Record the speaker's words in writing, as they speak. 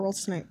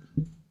Rolls tonight.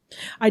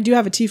 I do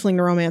have a tiefling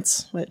to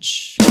romance,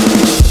 which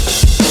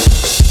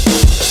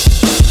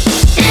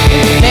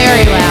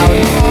very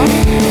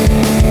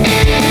loud.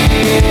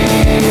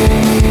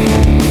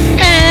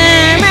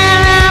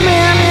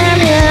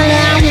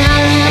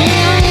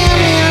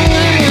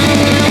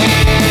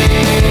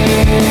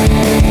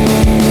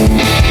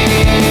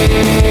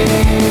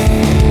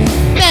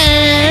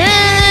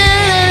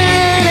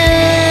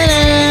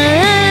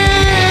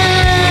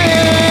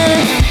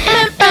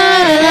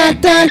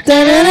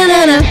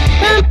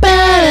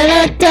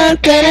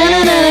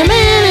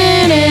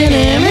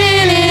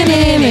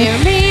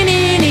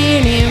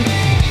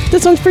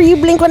 This one's for you,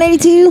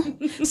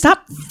 Blink-182.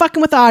 Stop fucking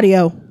with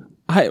audio.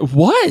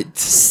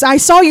 What? I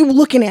saw you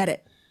looking at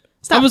it.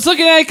 Stop. I was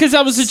looking at it because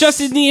I was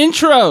adjusting the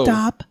intro.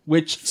 Stop.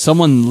 Which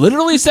someone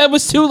literally said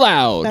was too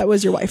loud. That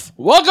was your wife.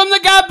 Welcome to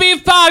Got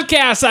Beef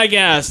Podcast, I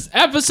guess.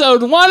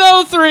 Episode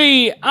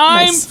 103.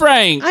 I'm Nice.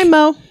 Frank. I'm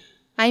Mo.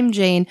 I'm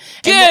Jane.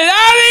 Get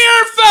out of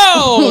your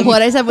phone!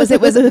 What I said was it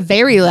was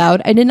very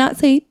loud. I did not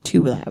say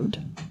too loud.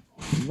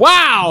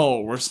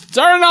 Wow, we're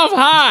starting off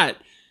hot.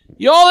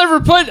 Y'all ever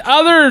put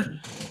other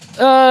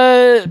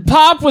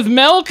pop with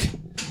milk?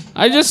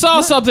 I just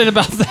saw something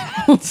about that.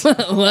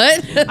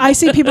 What? I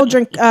see people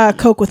drink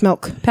Coke with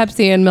milk.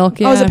 Pepsi and milk.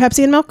 Yeah. Oh, is it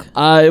Pepsi and milk?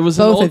 It was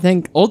Both, an I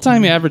think.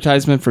 old-timey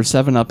advertisement for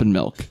 7-Up and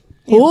milk.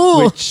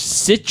 Ooh. Which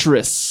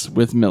citrus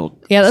with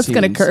milk. Yeah, that's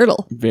gonna seems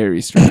curdle.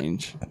 Very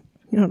strange.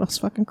 You know what else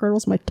fucking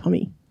curdles? My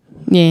tummy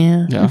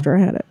Yeah. Yeah. after I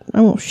had it.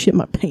 I won't shit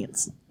my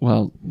pants.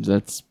 Well,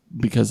 that's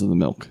because of the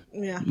milk.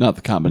 Yeah. Not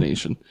the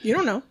combination. You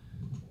don't know.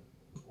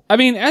 I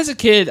mean, as a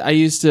kid, I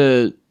used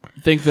to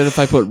think that if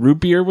I put root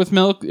beer with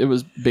milk, it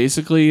was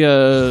basically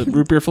a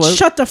root beer float.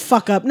 Shut the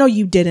fuck up. No,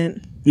 you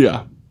didn't.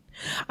 Yeah.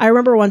 I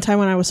remember one time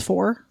when I was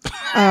 4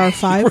 or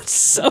 5. We're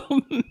so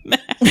mad.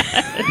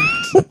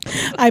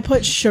 I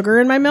put sugar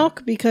in my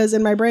milk because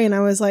in my brain I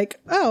was like,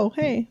 "Oh,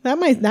 hey, that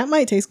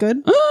might taste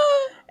good."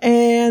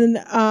 And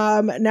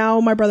now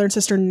my brother and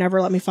sister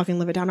never let me fucking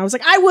live it down. I was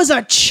like, I was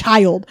a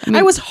child.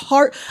 I was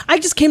hard. I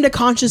just came to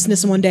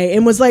consciousness one day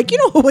and was like, you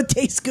know what would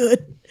taste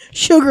good?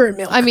 Sugar and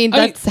milk. I mean,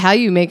 that's how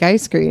you make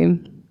ice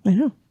cream. I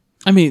know.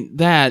 I mean,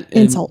 that...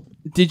 and Insult.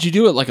 Did you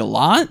do it like a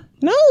lot?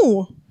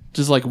 No.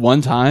 Just like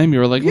one time? You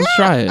were like, let's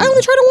try it. I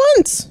only tried it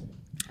once.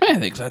 I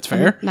think that's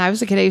fair. When I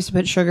was a kid, I used to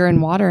put sugar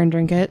in water and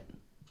drink it.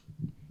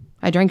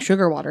 I drank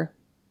sugar water.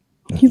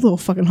 You little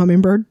fucking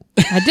hummingbird.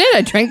 I did.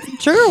 I drank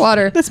sugar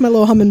water. That's my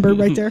little hummingbird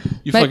right there.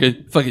 You My-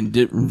 fucking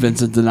did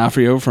Vincent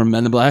D'Onofrio from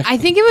Men in Black. I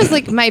think it was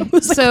like my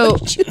so.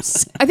 What did you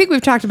say? I think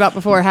we've talked about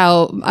before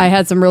how I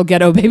had some real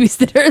ghetto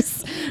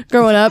babysitters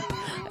growing up,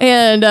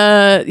 and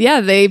yeah,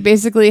 they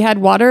basically had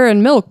water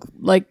and milk.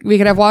 Like we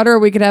could have water,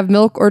 we could have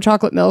milk or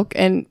chocolate milk,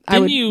 and I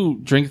Didn't would. you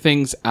drink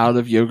things out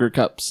of yogurt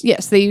cups?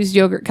 Yes, they used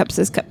yogurt cups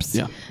as cups.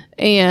 Yeah.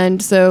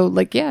 And so,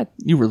 like, yeah,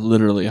 You were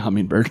literally a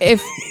hummingbird.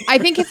 I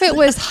think if it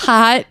was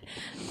hot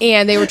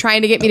and they were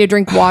trying to get me to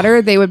drink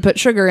water, they would put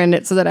sugar in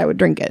it so that I would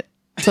drink it,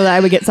 so that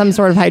I would get some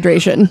sort of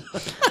hydration.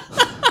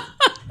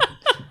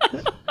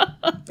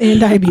 And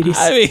diabetes.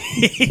 I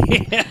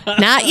mean,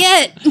 Not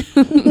yet.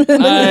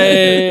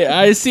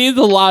 I see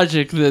the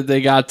logic that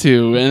they got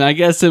to, and I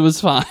guess it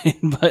was fine.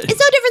 But It's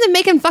no different than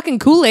making fucking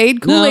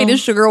Kool-Aid. Kool-Aid No. is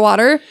sugar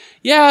water.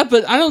 yeah,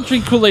 but I don't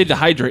drink Kool-Aid to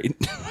hydrate.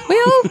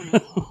 Well,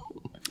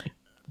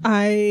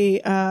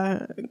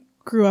 I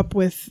grew up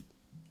with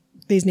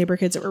these neighbor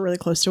kids that were really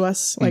close to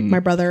us. Like my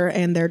brother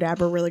and their dad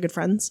were really good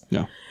friends.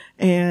 Yeah.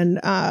 And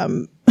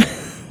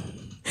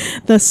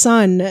the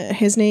son,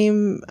 his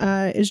name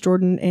is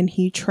Jordan, and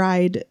he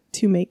tried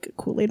to make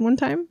Kool-Aid one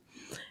time.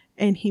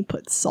 And he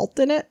put salt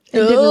in it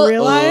and didn't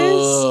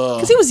realize.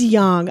 Because he was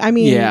young. I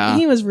mean, Yeah.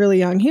 he was really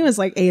young. He was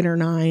like 8 or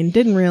 9.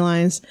 Didn't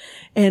realize.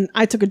 And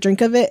I took a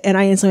drink of it, and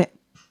I instantly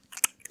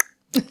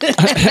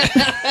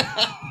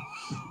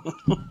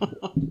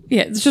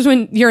yeah, it's just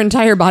when your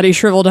entire body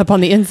shriveled up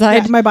on the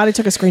inside. my body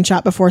took a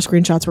screenshot before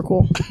screenshots were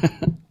cool.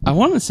 I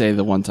want to say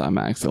the one time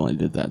I accidentally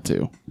did that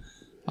too.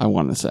 I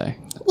want to say.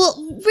 Well,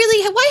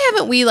 really, why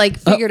haven't we like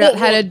figured out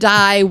how to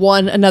dye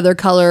one another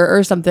color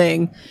or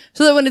something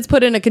so that when it's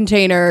put in a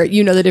container,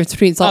 you know the difference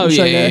between salt and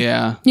sugar?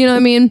 Yeah. You know what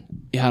I mean?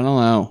 Yeah, I don't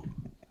know.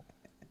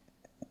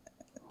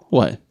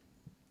 What?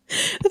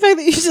 The fact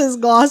that you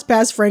just glossed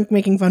past Frank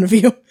making fun of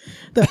you.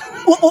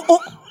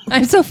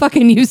 I'm so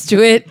fucking used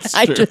to it.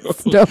 I true.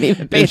 just don't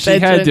even pay If she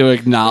attention. had to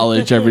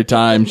acknowledge every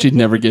time, she'd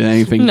never get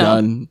anything No.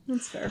 done.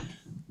 That's fair.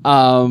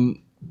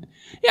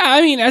 Yeah,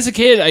 I mean, as a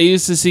kid, I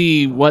used to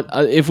see what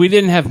if we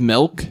didn't have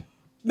milk,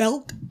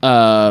 Milk?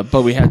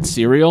 but we had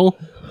cereal.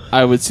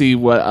 I would see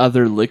what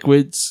other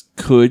liquids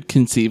could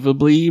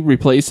conceivably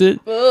replace it.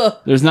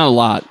 There's not a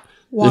lot.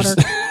 Water.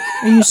 There's-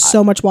 I use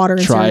so much water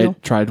in cereal.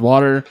 tried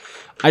water.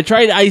 I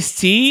tried iced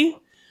tea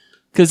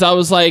because I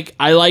was like,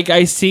 I like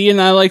iced tea and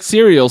I like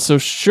cereal, so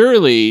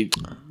surely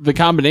the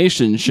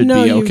combination should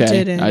No, be you okay.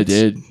 didn't. I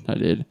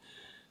did.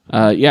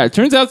 Yeah, it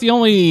turns out the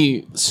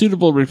only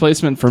suitable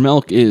replacement for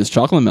milk is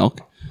chocolate milk.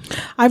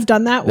 I've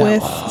done that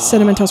with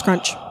Cinnamon Toast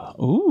Crunch.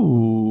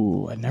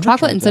 Ooh, I never Chocolate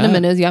tried and that.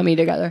 cinnamon is yummy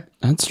together.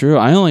 That's true.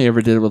 I only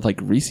ever did it with like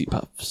Reese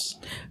Puffs.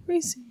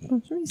 Reese.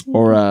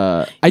 Or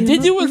I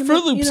did do it with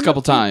Fruit Loops a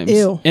couple times.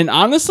 Ew. And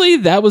honestly,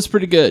 that was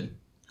pretty good.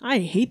 I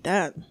hate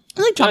that.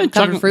 I like chocolate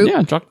covered fruit.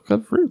 Yeah, chocolate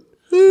covered fruit.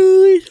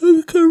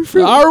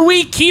 Are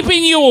we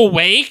keeping you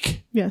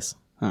awake? Yes.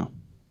 Oh.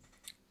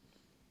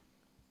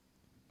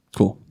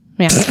 Cool.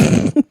 Yeah.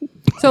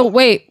 So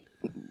wait.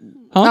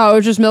 Huh? Oh, it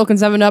was just milk and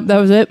 7-Up. That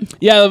was it.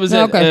 Yeah, that was it.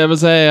 Okay. It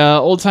was a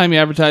old-timey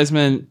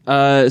advertisement.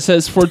 It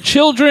says, for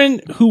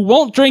children who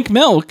won't drink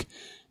milk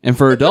and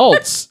for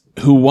adults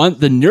who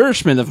want the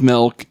nourishment of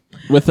milk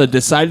with a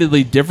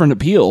decidedly different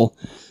appeal,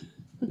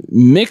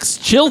 mix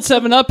chilled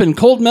 7-Up and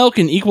cold milk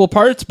in equal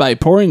parts by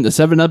pouring the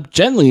 7-Up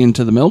gently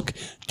into the milk.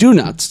 Do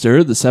not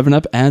stir. The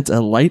 7-Up adds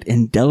a light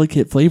and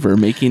delicate flavor,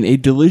 making a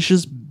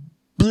delicious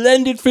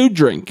blended food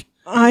drink.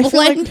 I feel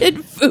like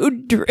Blended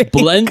food drink.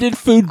 Blended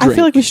food drink. I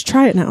feel like we should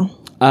try it now.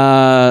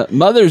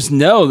 Mothers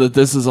know that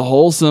this is a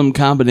wholesome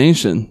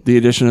combination. The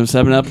addition of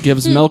 7-Up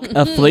gives milk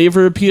a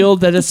flavor appeal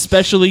that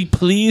especially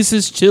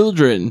pleases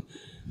children.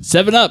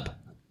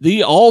 7-Up,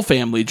 the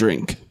all-family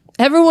drink.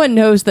 Everyone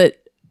knows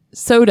that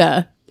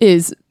soda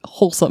is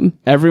wholesome.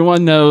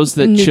 Everyone knows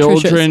that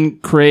Nutritious. children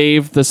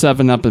crave the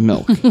 7-Up and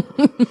milk.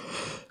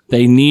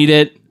 They need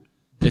it.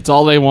 It's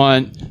all they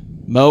want.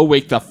 Mo,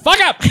 wake the fuck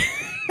up!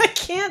 I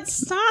can't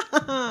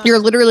stop. You're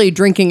literally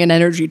drinking an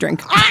energy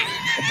drink.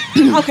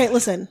 Okay,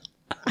 listen.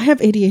 I have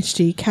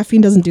ADHD.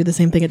 Caffeine doesn't do the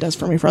same thing it does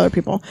for me for other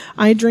people.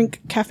 I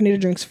drink caffeinated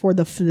drinks for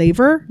the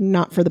flavor,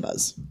 not for the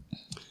buzz.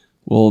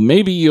 Well,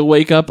 maybe you'll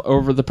wake up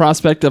over the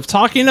prospect of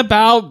talking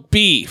about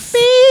beef.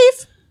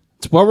 Beef!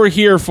 It's what we're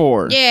here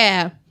for.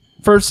 Yeah.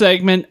 First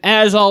segment,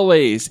 as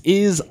always,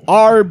 is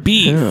our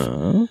beef.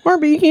 Or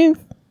beef.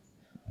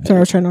 Sorry, I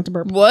was trying not to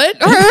burp. What?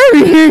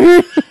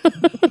 I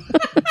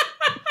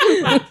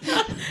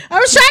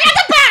was trying not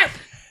to burp!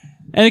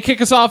 And to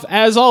kick us off,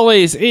 as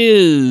always,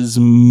 is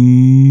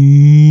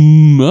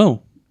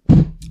Mo. Are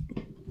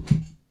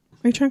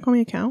you trying to call me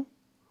a cow?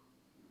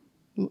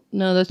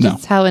 No, that's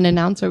just how an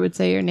announcer would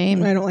say your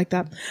name. I don't like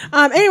that.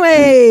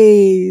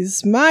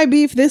 Anyways, my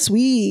beef this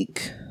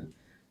week.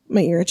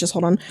 My ear itches.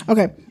 Hold on.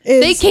 Okay.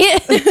 They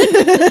can't.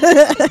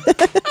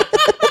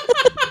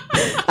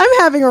 I'm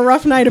having a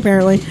rough night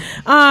apparently.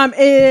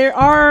 It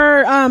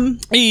are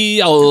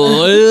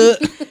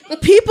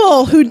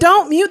people who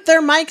don't mute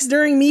their mics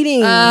during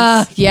meetings.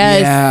 Yes.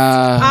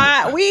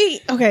 Yeah.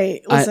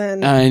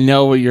 Listen. I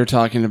know what you're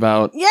talking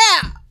about.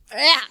 Yeah.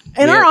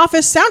 In our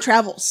office, sound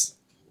travels.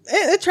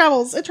 It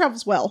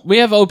travels well. We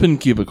have open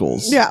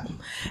cubicles. Yeah.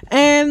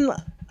 And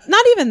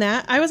not even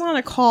that. I was on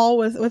a call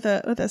with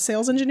a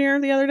sales engineer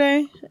the other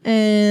day,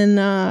 and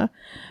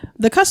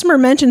the customer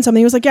mentioned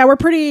something. He was like, "Yeah, we're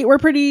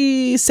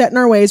pretty set in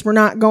our ways. We're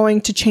not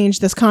going to change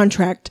this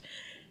contract."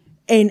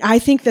 And I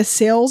think the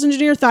sales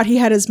engineer thought he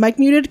had his mic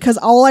muted because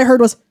all I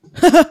heard was,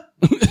 and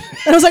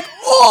I was like,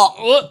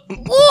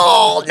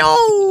 "Oh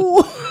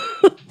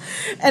no!"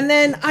 And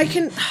then I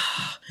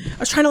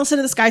was trying to listen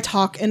to this guy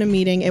talk in a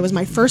meeting. It was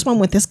my first one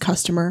with this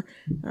customer.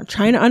 I'm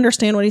trying to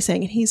understand what he's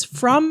saying, and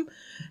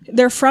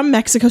they're from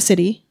Mexico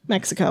City,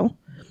 Mexico.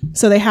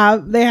 So they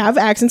have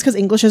accents because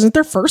English isn't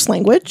their first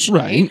language.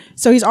 Right.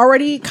 So he's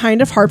already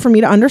kind of hard for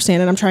me to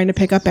understand, and I'm trying to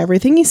pick up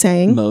everything he's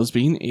saying. Mo's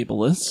being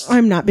ableist.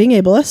 I'm not being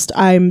ableist.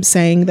 I'm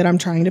saying that I'm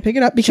trying to pick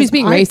it up because She's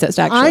being racist,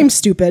 actually. I'm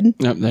stupid.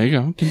 Yep, there you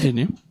go.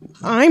 Continue.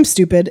 I'm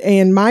stupid,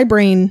 and my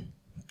brain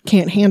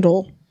can't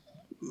handle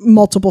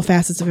multiple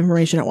facets of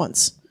information at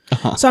once.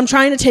 So I'm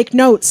trying to take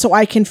notes so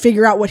I can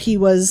figure out what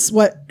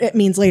it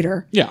means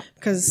later. Yeah.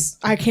 Because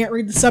I can't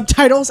read the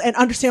subtitles and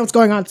understand what's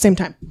going on at the same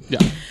time. Yeah.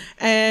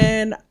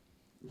 And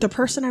the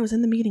person I was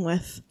in the meeting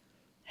with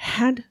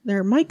had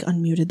their mic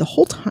unmuted the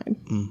whole time.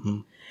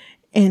 Mm-hmm.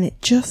 And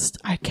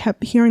I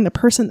kept hearing the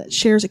person that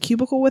shares a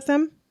cubicle with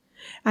them.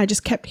 I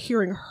just kept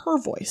hearing her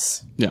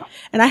voice. Yeah.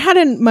 And I had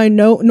in my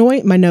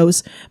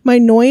noise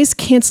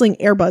canceling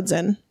earbuds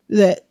in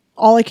that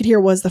all I could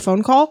hear was the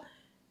phone call.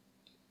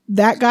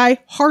 That guy,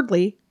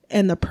 hardly,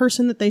 and the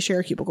person that they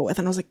share a cubicle with.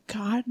 And I was like,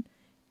 God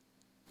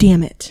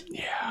damn it.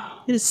 Yeah.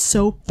 It is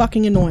so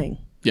fucking annoying.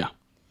 Yeah.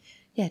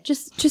 Yeah,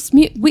 just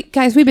mute.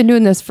 Guys, we've been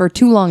doing this for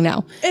too long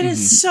now. It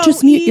is so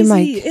Just easy. mute your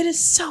mic. It is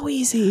so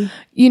easy.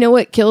 You know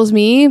what kills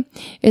me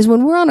is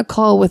when we're on a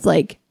call with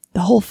like the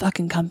whole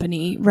fucking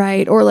company,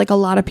 right? Or like a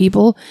lot of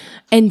people,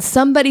 and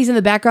somebody's in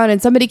the background and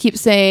somebody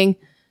keeps saying,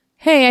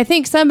 "Hey, I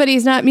think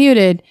somebody's not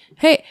muted."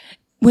 Hey,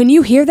 when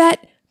you hear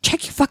that,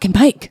 check your fucking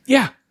mic.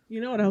 Yeah. You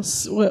know what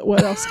else?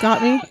 What else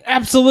got me?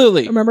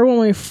 Absolutely. Remember when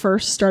we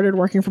first started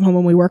working from home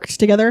when we worked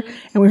together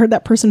and we heard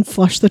that person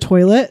flush the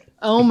toilet?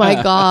 Oh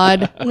my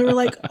God. And we were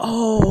like,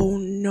 oh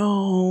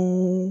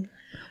no.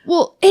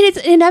 Well, and it's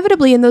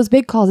inevitably in those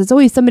big calls, it's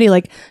always somebody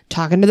like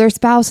talking to their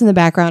spouse in the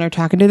background or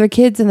talking to their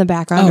kids in the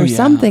background or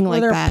something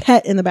like their that.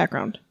 Pet in the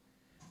background.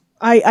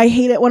 I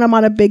hate it when I'm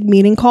on a big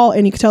meeting call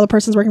and you can tell the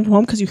person's working from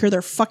home because you hear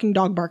their fucking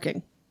dog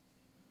barking.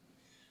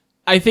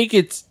 I think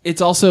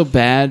it's also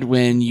bad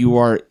when you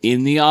are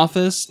in the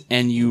office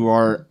and you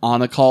are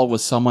on a call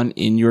with someone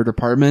in your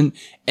department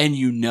and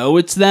you know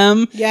it's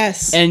them.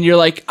 Yes. And you're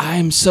like,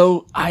 I'm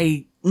so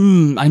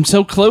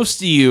close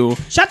to you.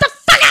 Shut the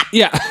fuck up!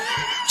 Yeah.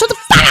 Shut the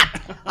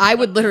fuck up! I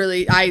would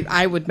literally,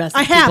 I would message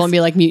I have. people and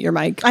be like, mute your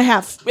mic. I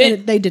have.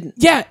 And they didn't.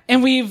 Yeah,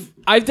 and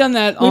I've done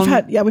that.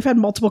 We've had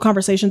multiple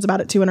conversations about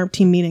it too in our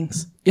team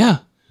meetings. Yeah.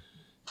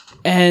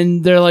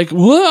 And they're like,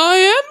 well, I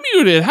am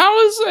muted. How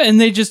is it? And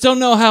they just don't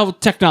know how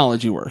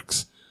technology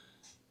works.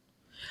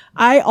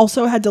 I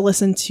also had to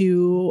listen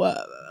to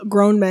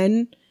grown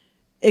men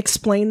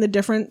explain the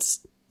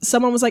difference.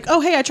 Someone was like, oh,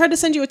 hey, I tried to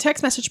send you a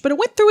text message, but it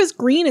went through as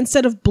green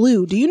instead of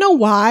blue. Do you know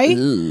why?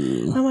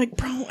 I'm like,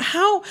 bro,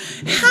 how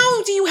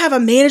do you have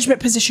a management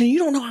position? You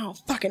don't know how a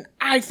fucking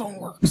iPhone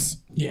works.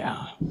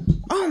 Yeah.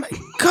 Oh my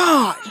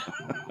God.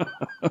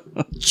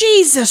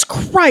 Jesus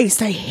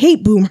Christ. I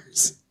hate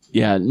boomers.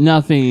 Yeah,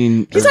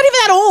 nothing. He's not even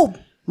that old.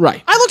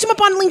 Right. I looked him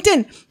up on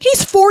LinkedIn.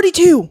 He's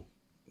 42.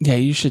 Yeah,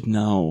 you should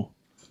know.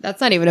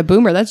 That's not even a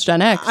boomer. That's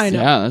Gen X. I know.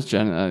 Yeah, that's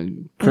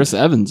Chris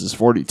Evans is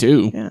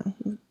 42. Yeah.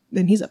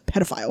 Then he's a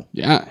pedophile.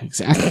 Yeah,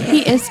 exactly.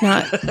 He is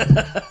not.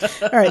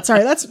 All right,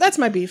 sorry. That's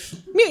my beef.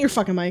 Mute your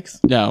fucking mics.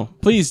 No,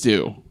 please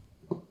do.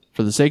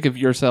 For the sake of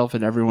yourself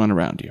and everyone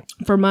around you.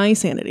 For my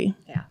sanity.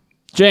 Yeah.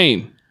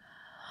 Jane.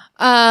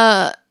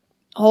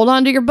 Hold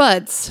on to your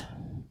butts.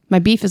 My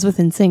beef is with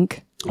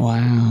NSYNC.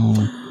 Wow.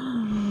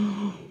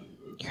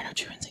 You're no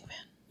true NSYNC fan.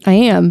 I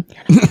am.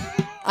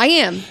 I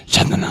am.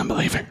 Shut the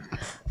non-believer.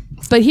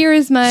 But here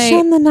is my...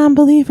 Shun the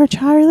non-believer,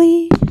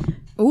 Charlie.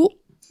 Ooh.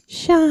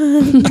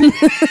 Shun.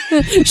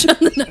 Shun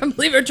the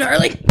non-believer,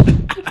 Charlie.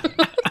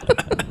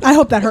 I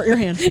hope that hurt your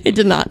hand. It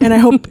did not. And I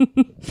hope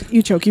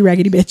you choke, you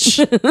raggedy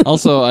bitch.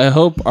 Also, I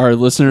hope our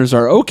listeners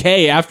are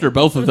okay after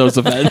both of those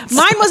events.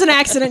 Mine was an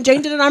accident.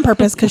 Jane did it on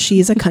purpose because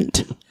she's a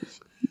cunt.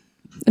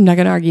 I'm not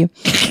going to argue.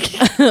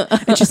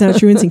 And she's not a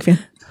true NSYNC fan.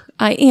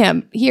 I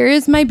am. Here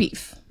is my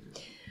beef.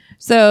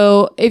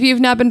 So if you've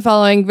not been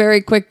following,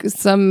 very quick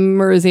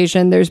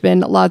summarization, there's been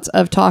lots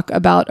of talk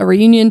about a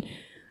reunion.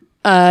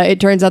 It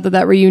turns out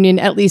that reunion,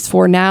 at least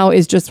for now,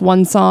 is just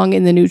one song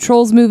in the new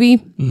Trolls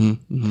movie.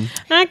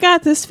 I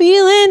got this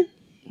feeling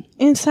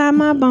inside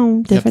my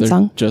bones. Different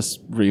song. Just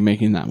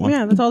remaking that one.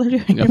 Yeah, that's all they're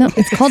doing. Yep. No,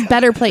 it's called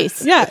Better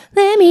Place. Yeah.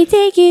 Let me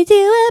take you to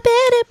a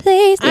better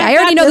place. Yeah, I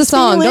already got know the this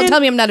song. Don't feeling. tell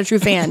me I'm not a true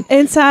fan.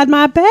 Inside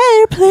my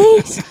better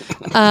place.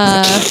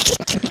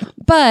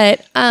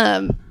 But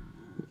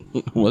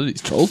What are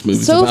these Trolls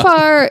movies so about?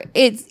 far,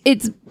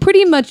 it's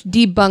pretty much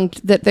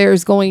debunked that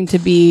there's going to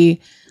be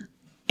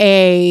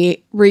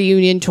a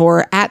reunion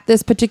tour at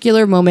this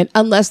particular moment,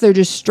 unless they're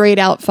just straight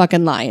out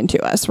fucking lying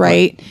to us,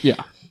 right?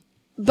 Yeah.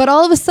 But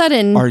all of a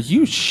sudden, Are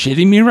you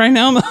shitting me right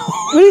now, Mel?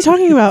 What are you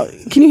talking about?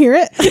 Can you hear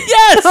it?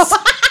 Yes!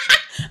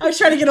 I was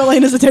trying to get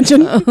Elena's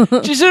attention.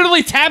 She's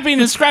literally tapping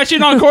and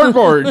scratching on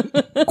cardboard.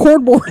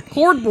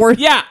 Cordboard.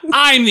 Yeah,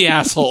 I'm the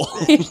asshole.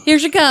 here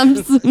she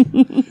comes.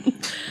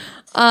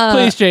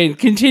 Please, Jane,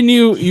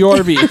 continue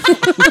your beef.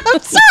 I'm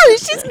sorry.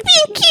 She's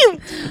being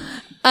cute.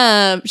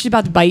 She's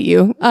about to bite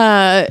you.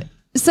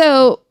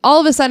 So all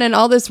of a sudden,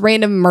 all this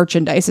random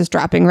merchandise is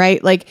dropping,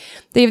 right? Like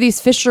they have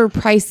these Fisher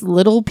Price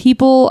little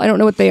people. I don't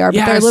know what they are,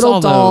 but they're I little saw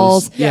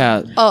dolls. those.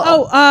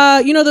 Yeah.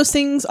 You know those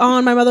things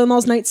on my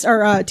mother-in-law's nights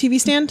or TV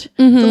stand?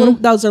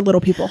 Those are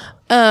little people.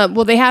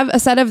 Well, they have a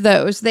set of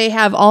those. They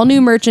have all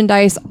new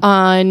merchandise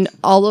on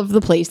all of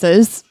the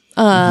places.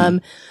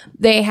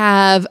 They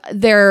have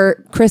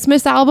their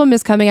Christmas album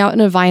is coming out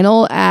in a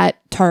vinyl at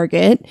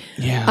Target.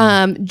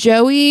 Yeah.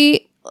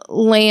 Joey,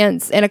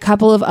 Lance, and a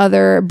couple of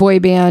other boy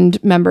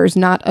band members,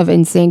 not of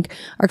NSYNC,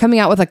 are coming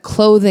out with a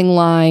clothing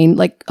line,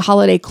 like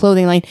holiday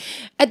clothing line.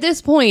 At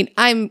this point,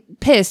 I'm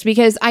pissed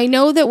because I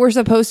know that we're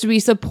supposed to be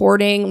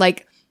supporting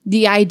like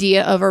the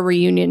idea of a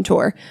reunion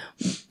tour.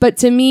 But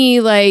to me,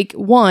 like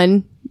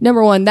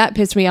number one, that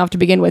pissed me off to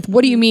begin with.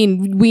 What do you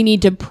mean we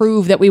need to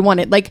prove that we want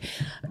it? Like,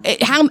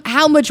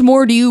 how much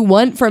more do you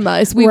want from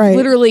us? We've Right.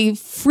 literally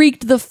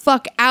freaked the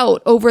fuck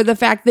out over the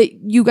fact that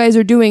you guys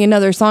are doing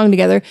another song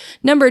together.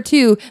 Number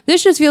two,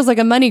 this just feels like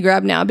a money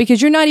grab now because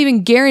you're not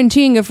even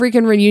guaranteeing a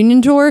freaking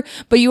reunion tour,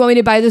 but you want me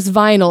to buy this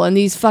vinyl and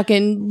these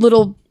fucking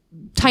little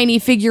tiny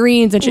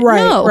figurines and shit. Right,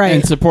 No. right.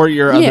 And support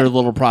your Yeah. other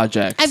little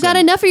projects. I've got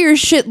enough of your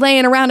shit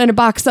laying around in a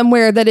box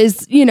somewhere that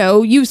is,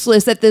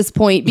 useless at this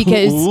point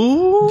because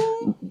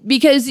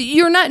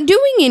you're not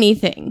doing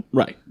anything.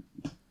 Right.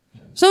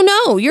 So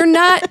no, you're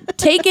not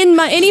taking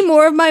any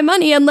more of my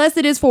money unless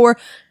it is for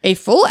a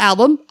full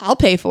album. I'll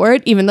pay for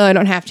it, even though I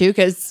don't have to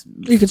because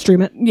You could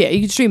stream it. yeah,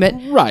 you can stream it.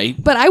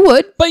 Right. But I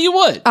would. But you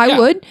would. I Yeah.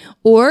 would.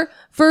 Or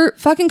for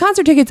fucking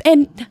concert tickets.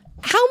 And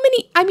how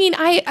many? I mean,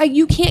 I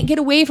you can't get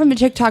away from the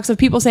TikToks of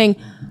people saying,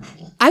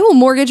 "I will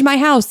mortgage my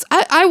house.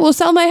 I will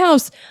sell my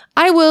house.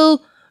 I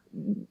will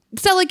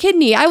sell a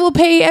kidney. I will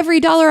pay every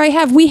dollar I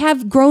have. We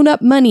have grown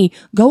up money.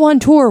 Go on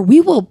tour. We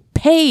will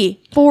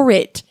pay for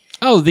it."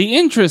 Oh, the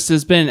interest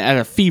has been at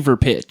a fever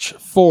pitch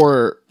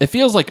for, it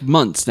feels like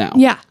months now.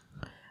 Yeah.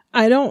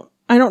 I don't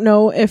I don't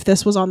know if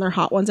this was on their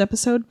Hot Ones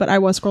episode, but I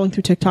was scrolling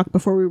through TikTok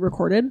before we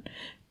recorded,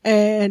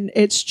 and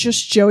it's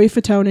just Joey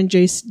Fatone and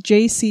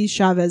JC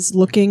Chavez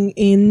looking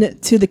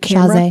into the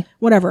camera. Chazé.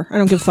 Whatever, I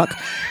don't give a fuck.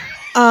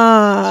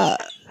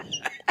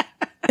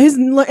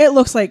 It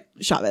looks like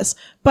Chavez,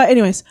 but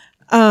anyways,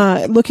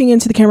 looking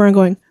into the camera and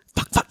going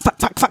fuck, fuck, fuck,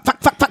 fuck, fuck,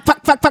 fuck, fuck, fuck,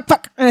 fuck, fuck, fuck,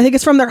 fuck, and I think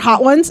it's from their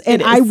Hot Ones,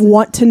 and I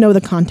want to know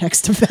the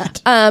context of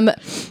that.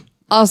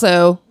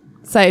 Also,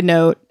 side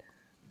note,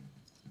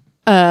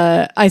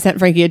 I sent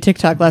Frankie a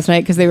TikTok last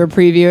night because they were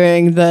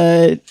previewing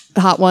the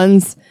Hot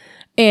Ones,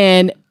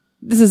 and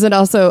this isn't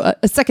also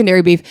a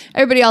secondary beef.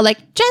 Everybody all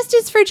like,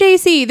 justice for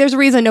JC. There's a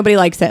reason nobody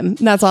likes him.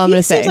 That's all I'm going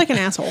to say. He seems like an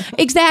asshole.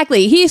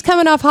 Exactly. He's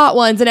coming off Hot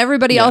Ones, and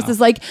everybody else is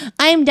like,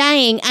 I'm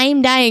dying.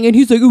 And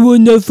he's like, it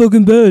wasn't that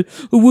fucking bad.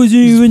 It wasn't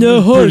even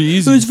that hard.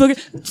 It was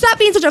fucking... Stop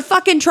being such a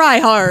fucking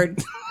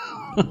tryhard.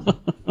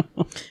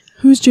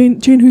 Who's Jane?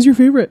 Jane, who's your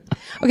favorite?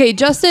 Okay,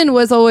 Justin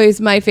was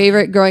always my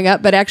favorite growing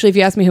up, but actually, if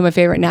you ask me who my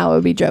favorite now, it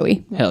would be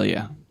Joey. Hell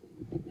yeah.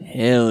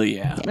 Hell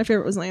yeah. My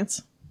favorite was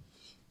Lance.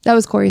 That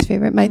was Corey's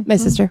favorite. My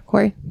sister,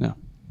 Corey. No.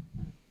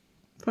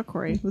 Fuck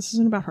Corey. This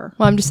isn't about her.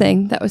 Well, I'm just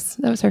saying that was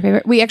her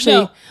favorite. We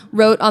actually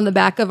wrote on the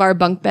back of our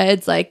bunk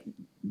beds like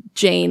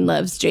Jane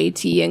loves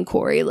JT and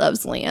Corey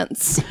loves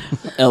Lance.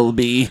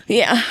 LB.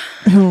 Yeah.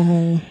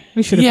 Oh,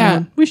 we should have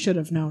known. We should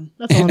have known.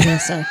 That's all I'm gonna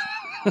say.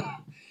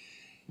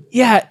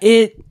 Yeah,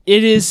 it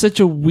is such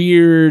a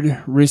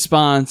weird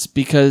response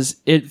because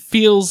it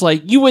feels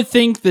like you would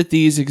think that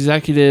these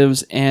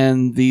executives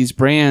and these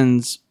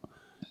brands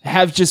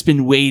have just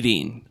been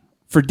waiting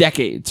for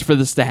decades for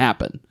this to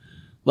happen.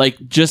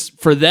 Like, just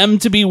for them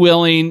to be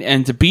willing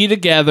and to be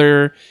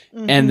together.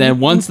 And then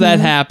once that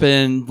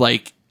happened,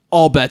 like,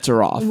 all bets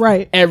are off.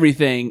 Right.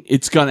 Everything,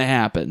 it's going to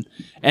happen.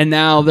 And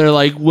now they're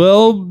like,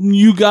 well,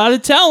 you got to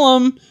tell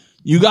them.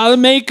 You got to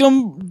make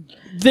them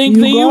think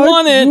that you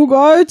want it. You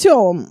got to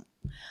tell them.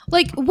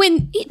 Like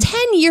when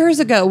 10 years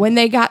ago when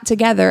they got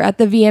together at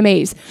the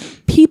VMAs,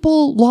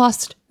 people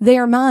lost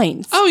their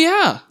minds. Oh,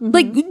 yeah.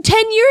 Like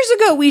 10 years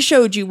ago, we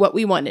showed you what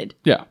we wanted.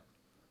 Yeah.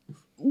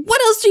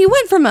 What else do you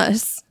want from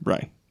us?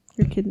 Right.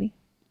 Your kidney.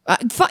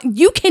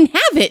 You can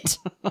have it.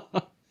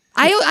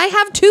 I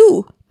have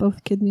two.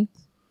 Both kidneys.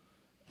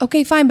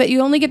 Okay, fine, but you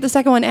only get the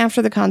second one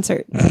after the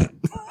concert.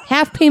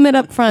 Half payment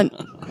up front.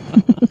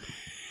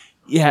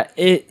 Yeah,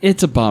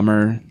 it's a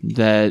bummer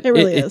that It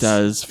really it is.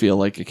 does feel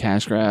like a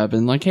cash grab,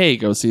 and like, hey,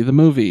 go see the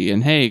movie,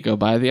 and hey, go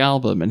buy the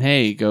album, and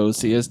hey, go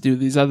see us do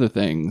these other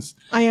things.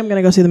 I am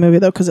gonna go see the movie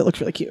though because it looks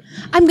really cute.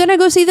 I'm going to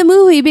go see the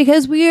movie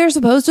because we are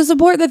supposed to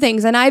support the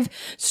things. And I've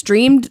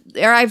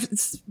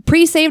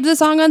pre-saved the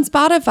song on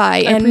Spotify.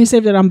 I And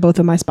pre-saved it on both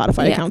of my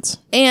Spotify accounts.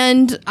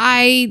 And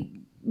I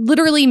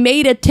literally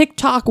made a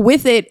TikTok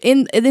with it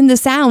in the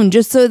sound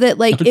just so that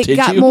like it Did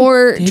got you?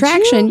 more Did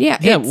traction. you? Yeah.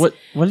 Yeah, it's-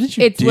 what did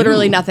you It's do?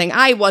 literally nothing.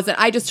 I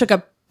just took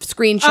a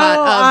screenshot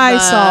Oh, of I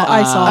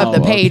saw. of the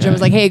page and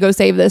was like, hey, go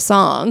save this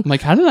song. I'm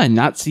like, how did I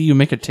not see you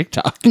make a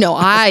TikTok? No,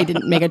 I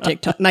didn't make a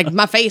TikTok. Like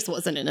my face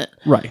wasn't in it.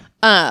 Right.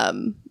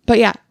 But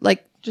yeah,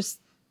 like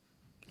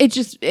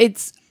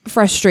it's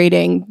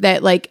frustrating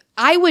that like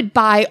I would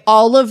buy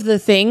all of the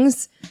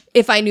things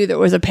if I knew there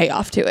was a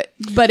payoff to it.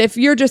 But if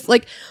you're just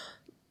like,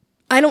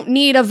 I don't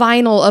need a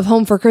vinyl of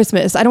Home for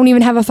Christmas. I don't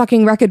even have a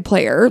fucking record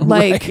player.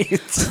 Like,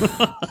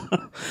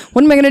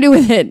 what am I going to do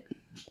with it?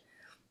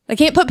 I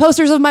can't put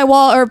posters of my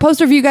wall or a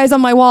poster of you guys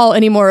on my wall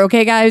anymore.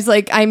 Okay, guys,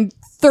 like I'm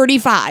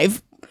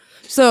 35.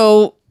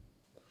 So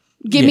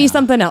give me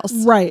something else.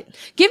 Right.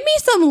 Give me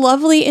some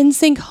lovely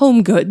NSYNC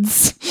home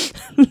goods.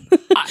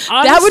 Honestly,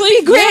 That would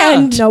be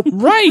grand. Nope.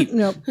 Right.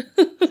 Nope.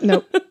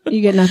 Nope.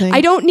 You get nothing.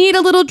 I don't need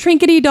a little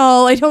trinkety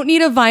doll. I don't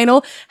need a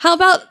vinyl. How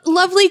about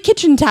lovely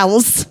kitchen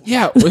towels?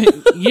 Yeah.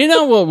 You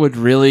know what would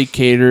really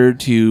cater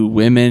to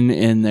women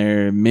in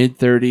their mid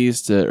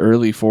 30s to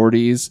early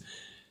 40s?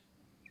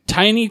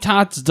 Tiny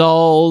Tots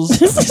dolls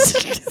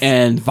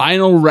and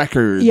vinyl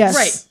records. Yes.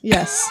 Right.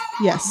 Yes.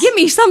 Yes. Give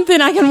me something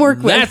I can work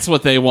with. That's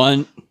what they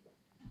want.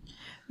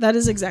 That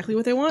is exactly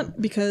what they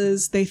want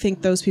because they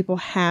think those people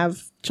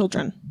have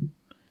children.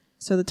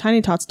 So the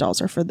Tiny Tots dolls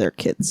are for their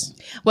kids.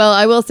 Well,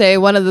 I will say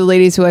one of the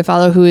ladies who I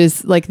follow who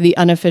is like the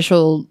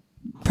unofficial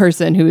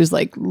person who is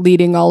like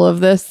leading all of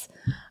this.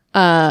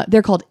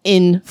 They're called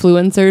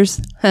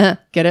influencers.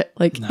 Get it?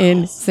 Like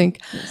in sync.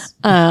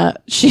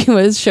 She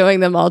was showing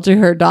them all to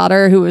her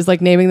daughter who was like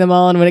naming them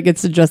all. And when it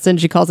gets to Justin,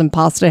 she calls him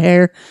pasta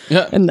hair.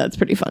 Yeah. And that's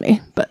pretty funny.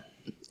 But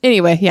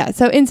anyway, yeah.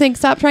 So NSYNC,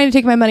 stop trying to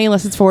take my money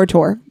unless it's for a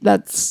tour.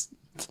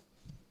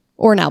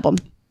 Or an album.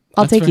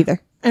 I'll take fair.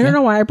 either. I don't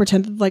know why I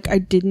pretended like I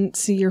didn't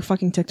see your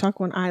fucking TikTok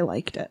when I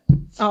liked it.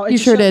 Oh, it You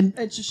just sure showed- did.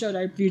 It just showed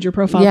I viewed your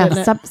profile. Yeah,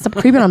 didn't it? stop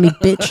creeping on me,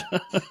 bitch.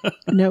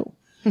 No.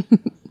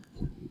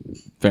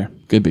 Fair.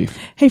 Good beef.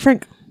 Hey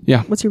Frank,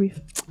 Yeah. what's your beef?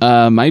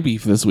 My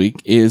beef this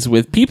week is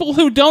with people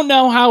who don't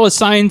know how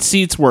assigned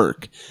seats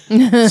work.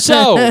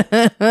 So,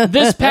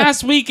 this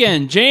past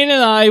weekend, Jane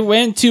and I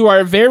went to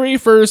our very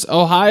first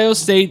Ohio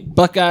State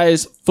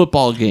Buckeyes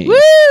football game.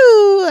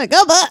 Woo!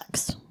 Go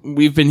Bucks.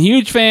 We've been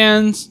huge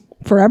fans.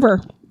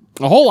 Forever.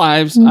 Our whole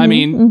lives. I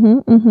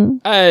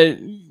mean,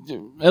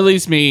 at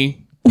least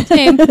me.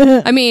 Same.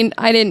 I mean,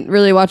 I didn't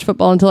really watch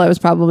football until I was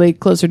probably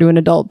closer to an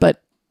adult,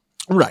 but.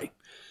 Right.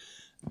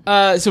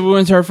 So we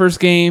went to our first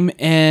game,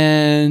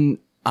 and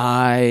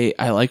I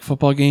like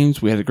football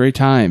games. We had a great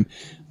time.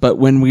 But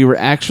when we were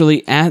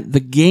actually at the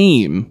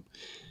game,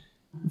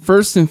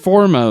 first and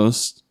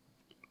foremost,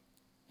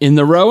 in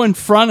the row in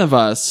front of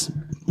us,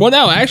 well,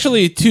 no,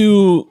 actually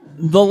to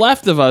the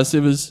left of us,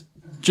 it was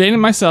Jane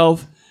and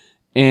myself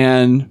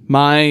and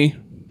my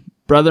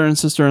brother and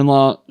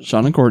sister-in-law,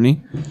 Sean and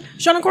Courtney.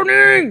 Sean and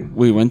Courtney!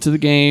 We went to the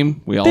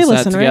game. We all They sat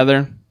listen, right?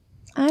 together.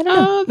 I don't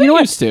know. They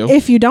used to.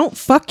 If you don't,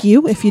 fuck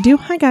you. If you do,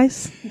 hi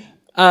guys.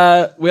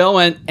 We all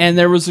went, and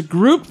there was a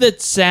group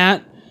that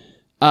sat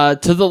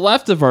to the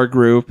left of our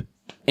group,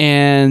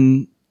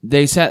 and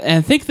they sat, and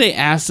I think they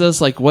asked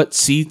us like what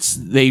seats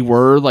they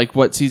were, like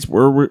what seats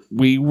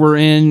we were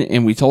in,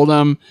 and we told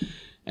them,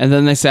 and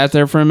then they sat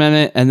there for a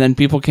minute, and then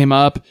people came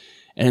up,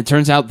 and it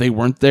turns out they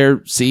weren't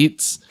their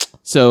seats,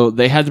 so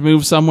they had to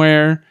move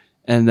somewhere,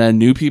 and then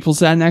new people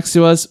sat next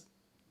to us,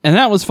 and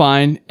that was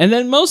fine. And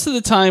then most of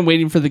the time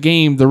waiting for the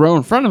game, the row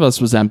in front of us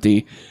was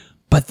empty,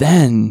 but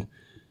then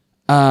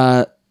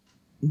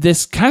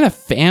this kind of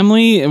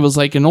family, it was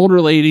like an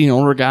older lady, an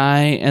older guy,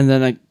 and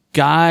then a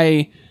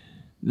guy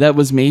that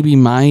was maybe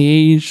my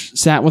age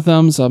sat with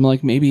them. So I'm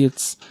like, maybe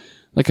it's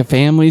like a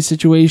family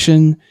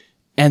situation.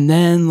 And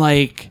then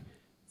like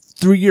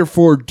 3 or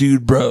 4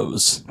 dude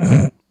bros.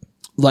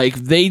 Like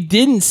they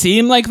didn't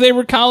seem like they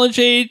were college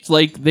age.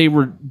 Like they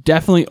were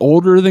definitely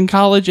older than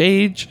college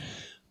age,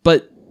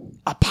 but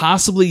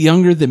possibly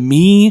younger than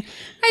me.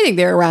 I think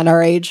they're around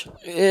our age.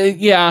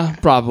 Yeah,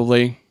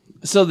 probably.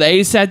 So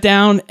they sat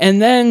down,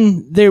 and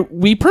then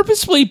we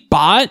purposefully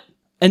bought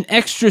an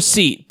extra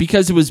seat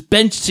because it was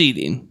bench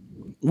seating,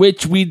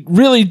 which we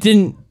really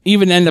didn't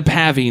even end up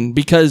having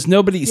because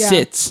nobody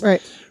sits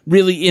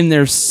really in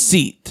their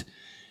seat.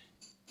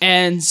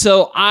 And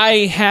so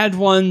I had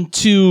one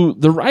to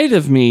the right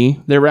of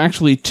me. There were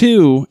actually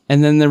 2,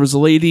 and then there was a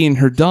lady and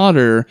her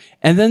daughter,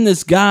 and then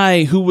this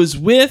guy who was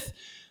with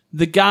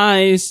the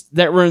guys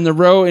that were in the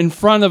row in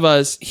front of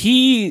us.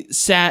 He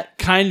sat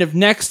kind of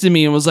next to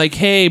me and was like,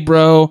 "Hey,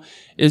 bro,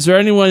 is there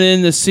anyone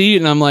in the seat?"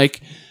 And I'm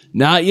like,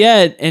 "Not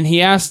yet." And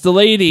he asked the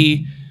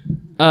lady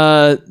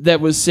that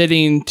was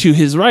sitting to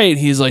his right,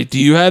 he's like, "Do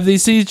you have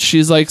these seats?"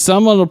 She's like,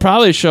 "Someone will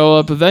probably show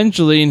up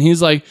eventually." And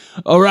he's like,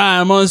 "All right,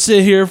 I'm going to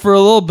sit here for a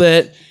little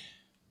bit."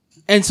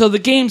 And so the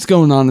game's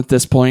going on at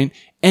this point,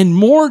 and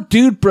more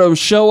dude bros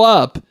show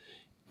up,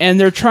 and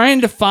they're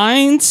trying to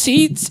find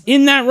seats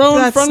in that row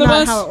in front of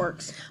us. That's not how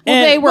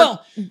it works.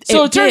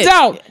 So it turns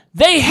out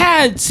they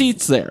had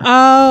seats there.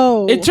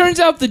 Oh. It turns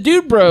out the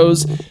dude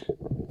bros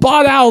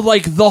bought out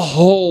like the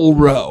whole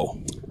row.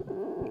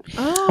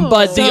 Oh.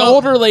 But the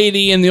older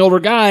lady and the older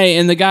guy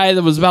and the guy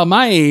that was about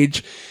my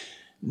age,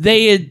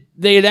 they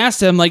had asked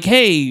them like,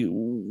 "Hey,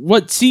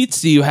 what seats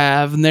do you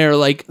have?" And they're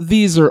like,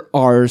 "These are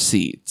our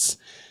seats."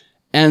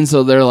 And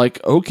so they're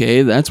like,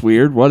 "Okay, that's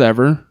weird,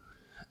 whatever."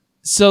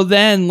 So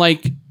then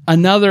like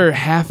another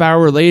half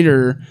hour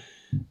later,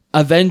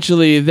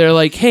 eventually they're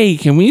like, "Hey,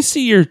 can we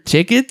see your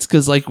tickets?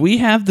 Because like we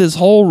have this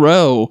whole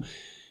row."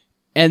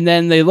 And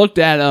then they looked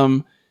at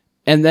them,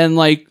 and then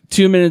like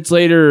 2 minutes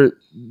later,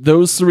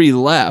 those 3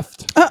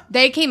 left.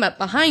 They came up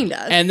behind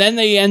us. And then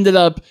they ended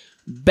up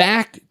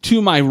back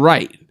to my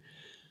right.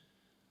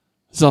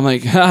 So I'm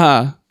like,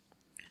 haha.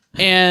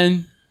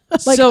 And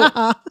Like, so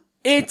haha.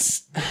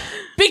 it's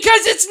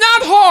because it's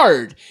not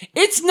hard.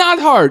 It's not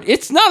hard.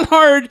 It's not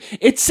hard.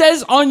 It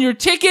says on your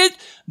ticket,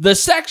 the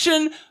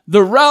section,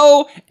 the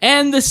row,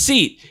 and the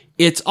seat.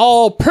 It's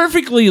all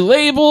perfectly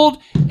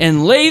labeled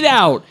and laid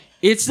out.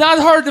 It's not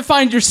hard to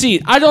find your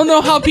seat. I don't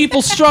know how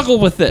people struggle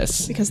with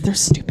this. Because they're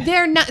stupid.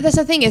 They're not. That's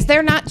the thing is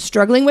they're not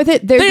struggling with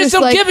it. They're They just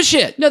don't like, give a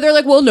shit. No, they're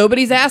like, well,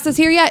 nobody's asked us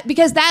here yet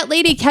because that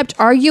lady kept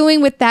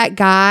arguing with that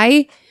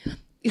guy.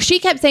 She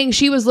kept saying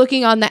she was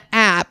looking on the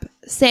app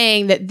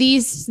saying that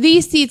these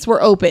seats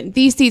were open.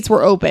 These seats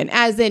were open,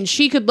 as in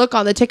she could look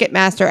on the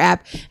Ticketmaster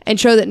app and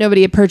show that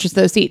nobody had purchased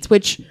those seats,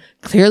 which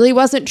clearly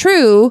wasn't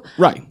true.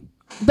 Right.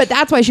 But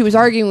that's why she was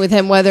arguing with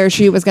him whether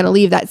she was going to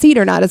leave that seat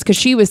or not. Is because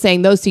she was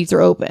saying those seats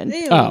are open.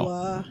 Ew,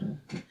 Oh.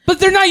 But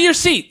they're not your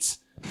seats.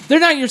 They're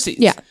not your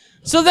seats. Yeah.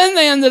 So then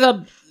they ended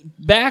up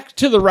back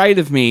to the right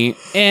of me.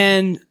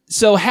 And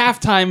so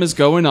halftime is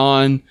going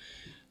on.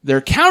 They're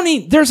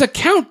counting. There's a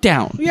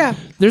countdown. Yeah.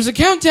 There's a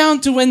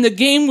countdown to when the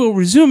game will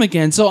resume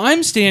again. So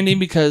I'm standing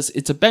because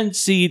it's a bench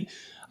seat.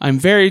 I'm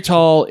very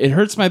tall. It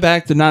hurts my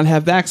back to not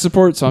have back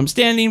support. So I'm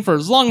standing for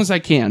as long as I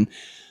can.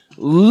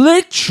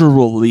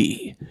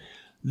 Literally,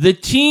 the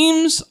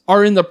teams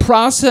are in the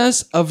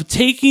process of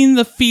taking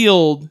the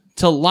field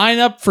to line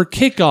up for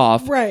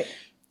kickoff. Right.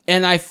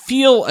 And I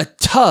feel a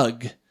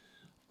tug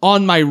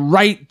on my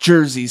right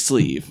jersey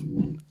sleeve.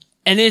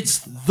 And it's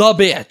the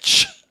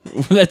bitch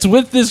that's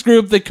with this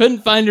group that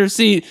couldn't find her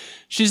seat.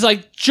 She's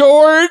like,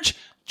 George,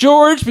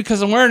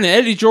 because I'm wearing an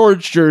Eddie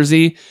George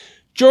jersey.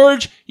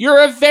 George,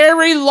 you're a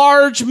very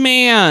large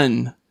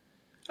man.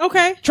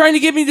 Okay. Trying to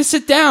get me to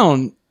sit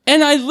down.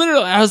 And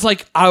I was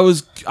like, I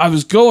was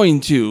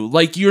going to.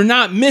 Like, you're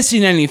not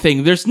missing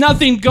anything. There's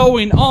nothing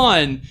going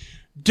on.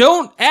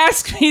 Don't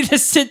ask me to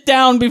sit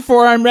down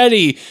before I'm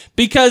ready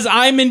because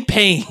I'm in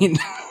pain.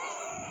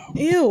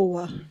 Ew.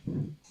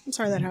 I'm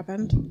sorry that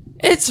happened.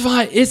 It's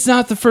fine. It's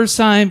not the first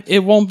time. It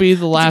won't be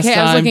the last Okay,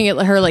 time. I was looking at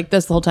her like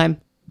this the whole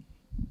time.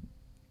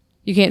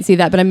 You can't see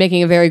that, but I'm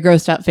making a very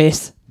grossed out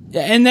face.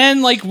 And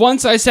then, like,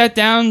 once I sat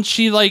down,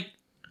 she, like,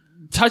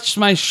 touched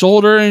my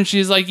shoulder and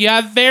she's like, you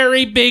have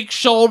very big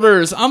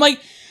shoulders. I'm like,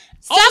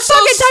 Stop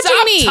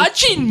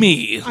touching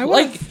me. I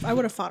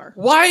would have fought her.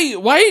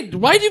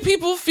 Why do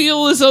people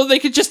feel as though they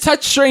could just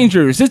touch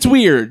strangers? It's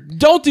weird.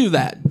 Don't do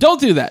that.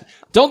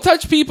 Don't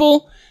touch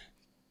people.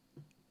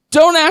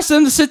 Don't ask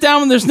them to sit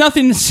down when there's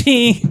nothing to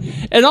see.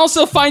 And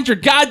also find your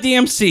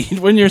goddamn seat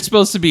when you're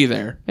supposed to be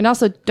there. And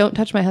also, don't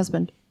touch my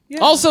husband. Yeah.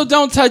 Also,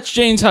 don't touch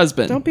Jane's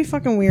husband. Don't be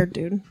fucking weird,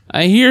 dude.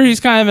 I hear he's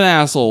kind of an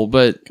asshole,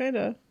 but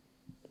Kinda.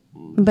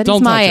 But don't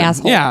it's my touch him.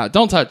 asshole. Yeah,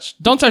 don't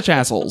touch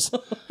assholes.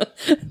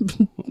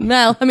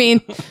 Well, I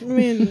mean,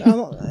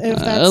 If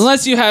that's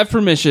Unless you have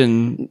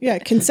permission. yeah,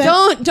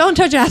 consent. don't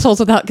touch assholes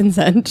without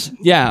consent.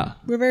 Yeah.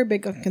 We're very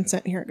big on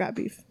consent here at Got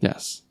Beef.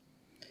 Yes.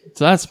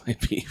 So that's my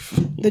beef.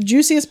 The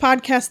juiciest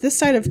podcast this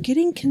side of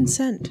getting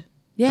consent.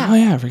 Yeah. Oh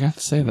yeah, I forgot to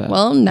say that.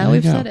 Well, now There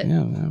we've you go. said it.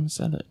 Yeah, now we've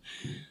said it.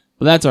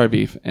 Well, that's our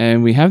beef,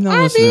 and we have no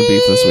listener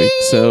beef this week,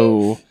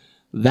 so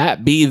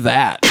that be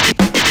that.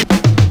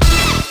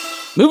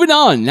 Moving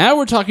on, now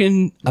we're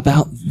talking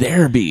about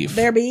their beef.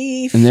 Their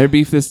beef. And their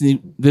beef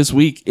this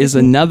week is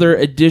another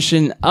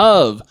edition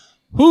of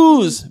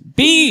Whose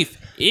Beef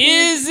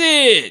Is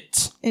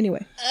It?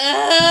 Anyway,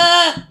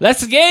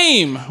 That's a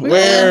game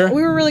where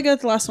we were really good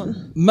at the last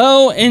one.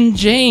 Mo and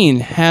Jane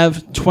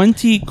have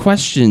 20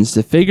 questions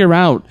to figure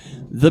out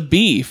the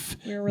beef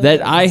really that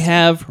good. I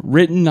have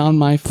written on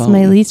my phone. It's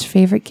my least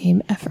favorite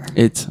game ever.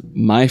 It's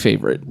my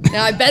favorite.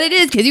 Now, I bet it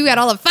is because you got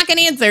all the fucking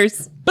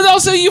answers. But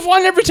also, you've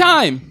won every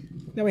time.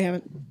 No, we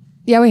haven't.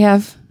 Yeah, we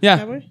have. Yeah,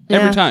 Have we?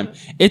 every Yeah. time.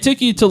 It took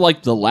you to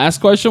like the last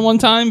question one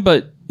time,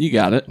 but you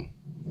got it.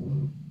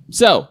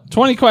 So,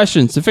 20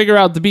 questions to figure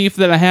out the beef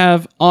that I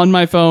have on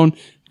my phone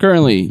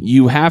currently.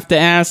 You have to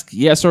ask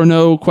yes or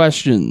no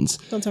questions.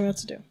 Don't tell me what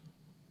to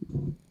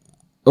do.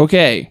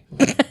 Okay.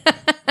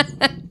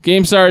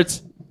 Game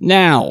starts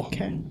now.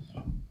 Okay.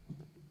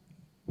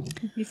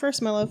 You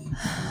first, my love.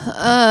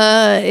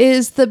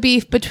 Is the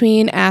beef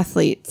between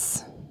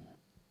athletes?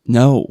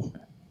 No.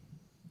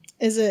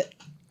 Is it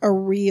a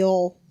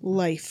real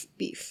life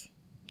beef?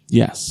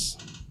 Yes.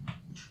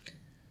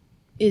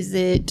 Is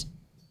it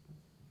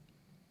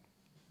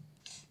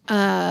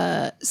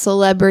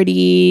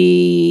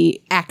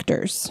celebrity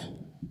actors?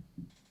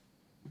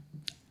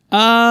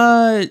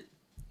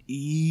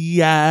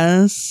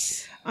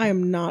 Yes. I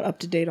am not up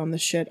to date on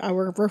this shit.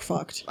 We're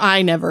fucked.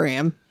 I never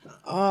am.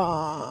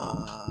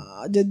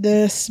 Did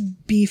this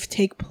beef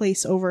take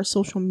place over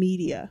social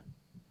media?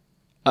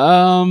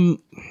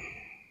 I'm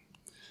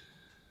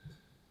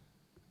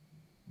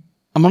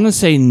going to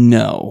say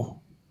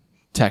no,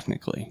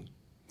 technically.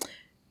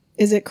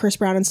 Is it Chris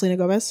Brown and Selena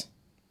Gomez?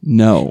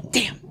 No.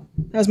 Damn.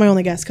 That was my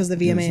only guess because the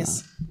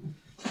VMAs.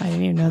 I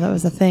didn't even know that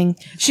was a thing.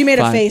 She made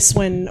a Fine. face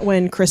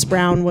when Chris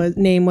Brown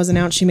name was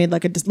announced. She made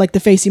like the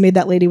face you made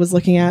that lady was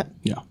looking at.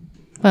 Yeah.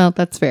 Well,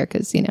 that's fair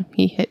because,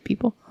 he hit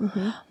people.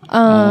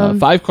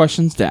 5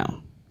 questions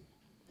down.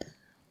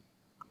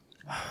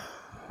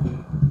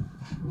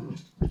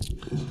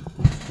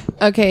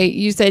 Okay,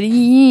 you said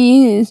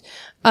yes.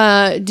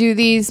 Do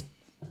these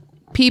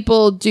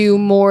people do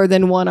more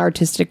than one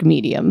artistic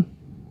medium?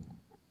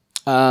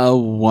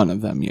 One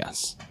of them,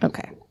 yes.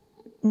 Okay.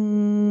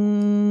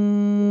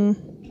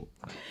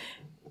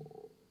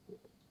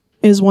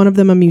 Is one of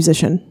them a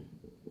musician?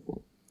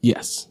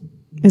 Yes.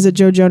 Is it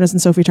Joe Jonas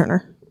and Sophie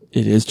Turner?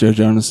 It is Joe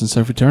Jonas and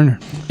Sophie Turner.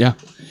 Yeah.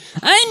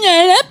 I'm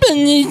not up on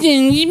this.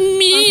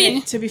 Okay,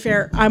 to be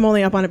fair, I'm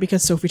only up on it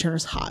because Sophie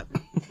Turner's hot.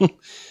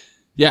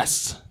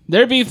 Yes.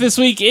 Their beef this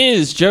week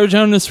is Joe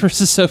Jonas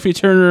versus Sophie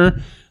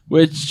Turner,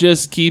 which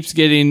just keeps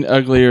getting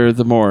uglier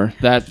the more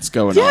that's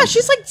going on. Yeah,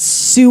 she's like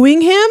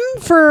suing him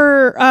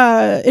for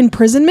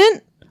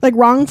imprisonment, like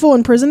wrongful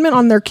imprisonment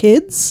on their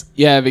kids.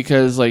 Yeah,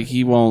 because like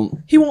he won't.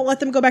 He won't let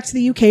them go back to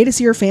the UK to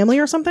see her family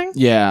or something.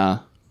 Yeah.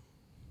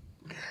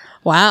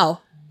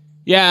 Wow.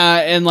 Yeah,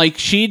 and like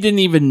she didn't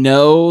even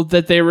know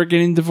that they were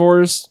getting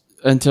divorced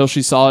until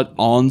she saw it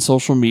on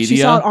social media. She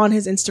saw it on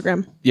his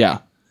Instagram. Yeah.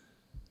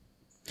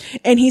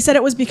 And he said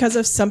it was because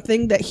of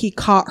something that he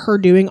caught her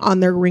doing on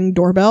their Ring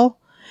doorbell.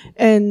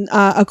 And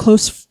a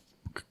close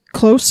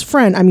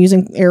friend, I'm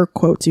using air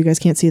quotes, you guys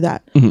can't see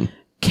that,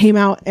 came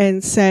out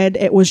and said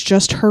it was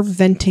just her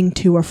venting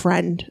to a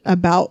friend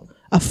about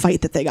a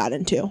fight that they got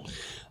into.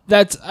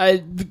 That's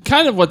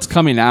kind of what's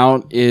coming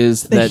out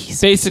is that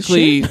He's a piece of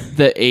basically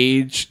the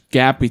age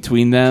gap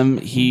between them,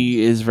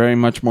 he is very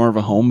much more of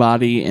a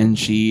homebody and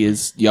she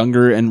is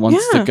younger and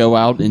wants Yeah. to go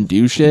out and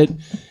do shit.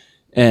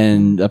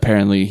 And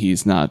apparently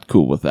he's not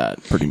cool with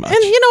that, pretty much.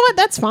 And you know what?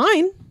 That's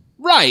fine.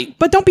 Right.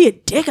 But don't be a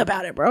dick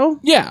about it, bro.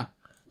 Yeah.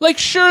 Like,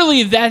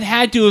 surely that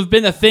had to have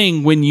been a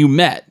thing when you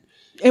met.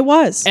 It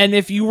was. And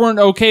if you weren't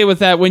okay with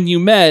that when you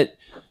met,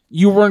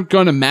 you weren't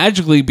going to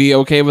magically be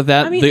okay with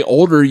that the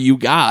older you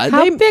got.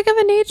 How big of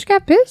an age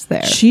gap is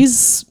there?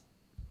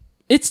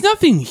 It's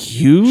nothing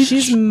huge.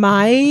 She's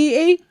my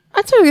age.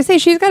 That's what I was gonna say.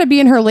 She's got to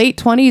be in her late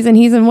 20s, and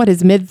he's in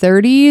his mid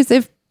 30s,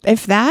 if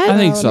that. I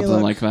think let me something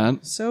look. like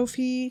that.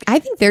 Sophie I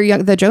think they're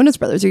young. The Jonas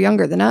Brothers are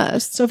younger than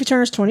us. Sophie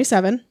Turner's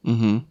 27.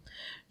 Mm-hmm.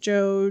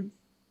 Joe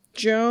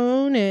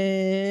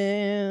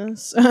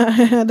Jonas.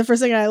 The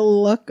first thing I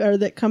look or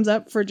that comes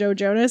up for Joe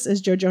Jonas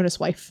is Joe Jonas'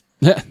 wife.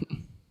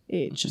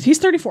 Age. He's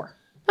 34.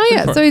 Oh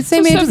yeah, so he's the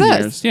same age as 7 us.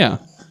 years. Yeah.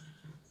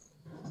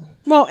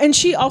 Well, and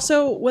she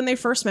also, when they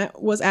first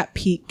met, was at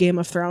peak Game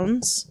of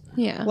Thrones.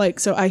 Yeah. Like,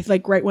 so I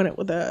like right when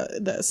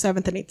the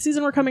 7th and 8th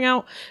season were coming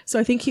out. So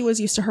I think he was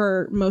used to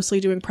her mostly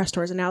doing press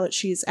tours. And now that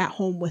she's at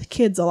home with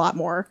kids a lot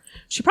more,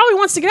 she probably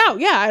wants to get out.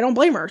 Yeah, I don't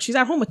blame her. She's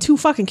at home with 2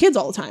 fucking kids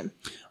all the time.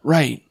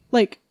 Right.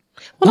 Like,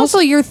 Well, also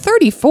you're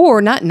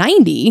 34, not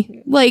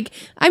 90. Like,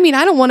 I mean,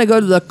 I don't want to go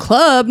to the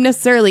club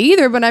necessarily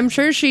either, but I'm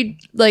sure she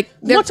there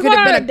what's could going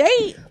have on been a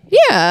date?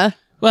 Yeah.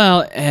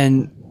 Well,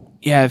 and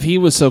yeah, if he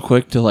was so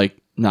quick to like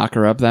knock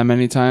her up that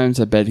many times,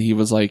 I bet he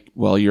was like,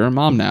 well, you're a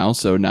mom now,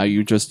 so now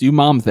you just do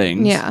mom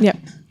things. Yeah. Yep.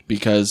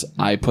 Because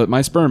I put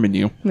my sperm in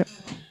you. Yep.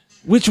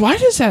 Which, why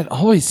does that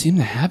always seem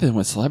to happen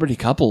with celebrity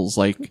couples?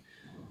 Like,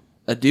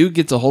 a dude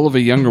gets a hold of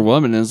a younger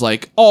woman and is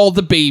like, all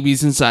the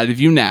babies inside of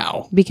you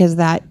now. Because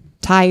that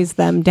ties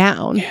them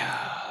down.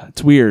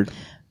 It's weird.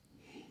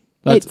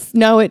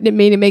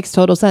 It makes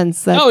total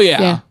sense. Oh,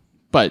 yeah.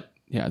 But,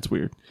 yeah, it's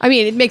weird. I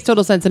mean, it makes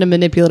total sense in a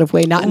manipulative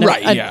way, not in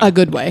a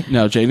good way.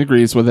 No, Jane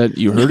agrees with it.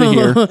 You heard it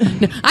here.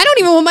 I don't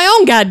even want my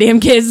own goddamn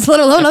kids,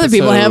 let alone other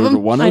people have Episode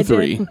them.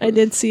 103. I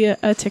did see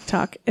a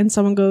TikTok and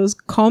someone goes,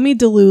 call me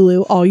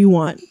Delulu all you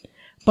want.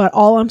 But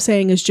all I'm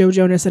saying is Joe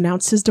Jonas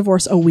announced his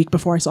divorce a week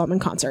before I saw him in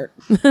concert.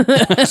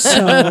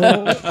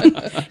 So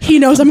he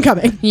knows I'm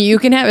coming. You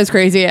can have his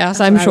crazy ass,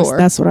 I'm sure.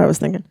 That's what I was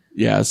thinking.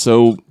 Yeah,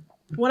 so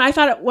When I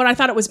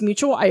thought it was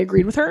mutual, I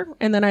agreed with her.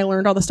 And then I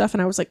learned all the stuff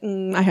and I was like,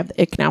 I have the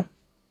ick now.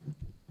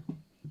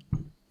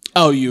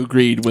 oh, you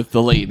agreed with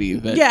the lady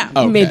that Yeah.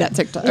 okay. Made that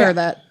TikTok or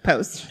that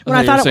post. When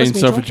I thought it was saying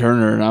mutual. Sophie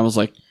Turner, and I was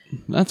like,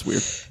 that's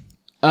weird.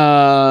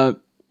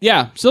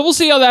 Yeah, so we'll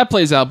see how that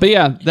plays out. But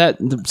yeah,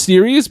 the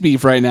serious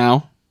beef right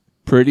now,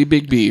 pretty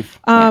big beef.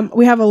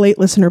 We have a late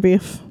listener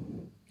beef.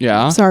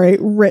 Yeah, Sorry,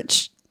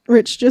 Rich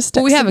just texted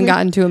Well, we haven't me.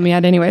 gotten to him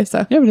yet anyway,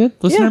 so. yeah, we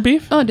did listener Yeah.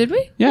 beef. Oh, did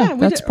we? Yeah, we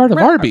that's did- part of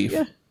right, our beef.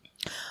 yeah.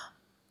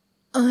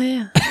 Oh,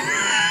 yeah.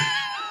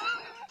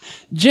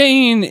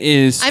 Jane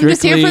is I'm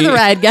just here for the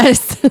ride, guys.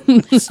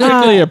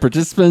 strictly a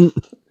participant.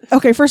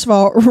 Okay, first of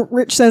all,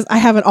 Rich says, I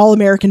have an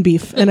all-American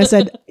beef. And I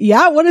said,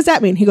 yeah, what does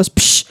that mean? He goes,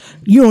 psh,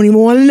 you don't even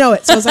want to know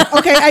it. So I was like,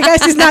 okay, I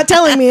guess he's not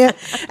telling me it.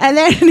 And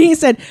then he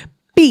said,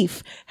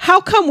 beef. How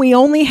come we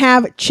only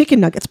have chicken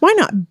nuggets? Why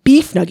not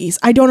beef nuggies?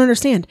 I don't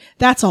understand.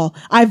 That's all.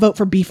 I vote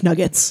for beef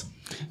nuggets.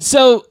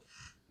 So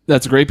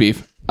that's a great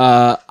beef.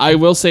 I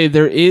will say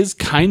there is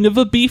kind of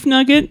a beef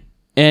nugget,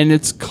 and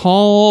it's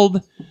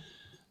called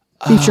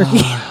Beef jerky.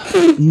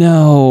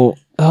 no.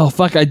 Oh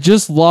fuck! I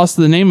just lost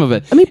the name of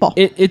it. A meatball.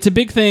 It's a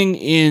big thing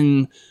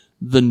in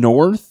the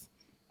north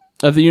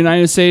of the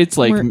United States,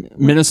 like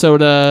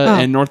Minnesota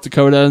and North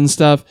Dakota and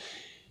stuff.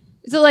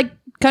 Is it like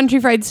country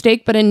fried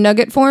steak, but in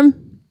nugget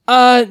form?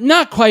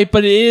 Not quite,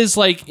 but it is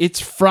like it's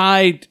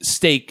fried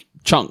steak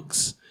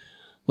chunks.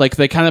 Like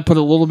they kind of put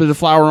a little bit of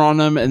flour on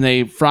them and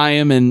they fry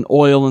them in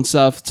oil and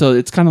stuff. So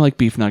it's kind of like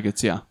beef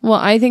nuggets, yeah. Well,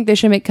 I think they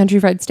should make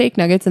country fried steak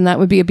nuggets, and that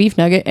would be a beef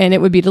nugget, and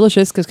it would be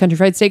delicious because country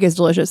fried steak is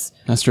delicious.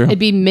 That's true. It'd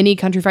be mini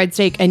country fried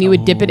steak, and you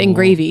would dip it in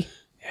gravy.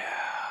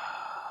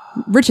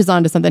 Yeah. Rich is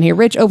onto something here.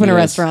 Rich, open a Yes.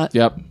 restaurant.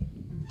 Yep.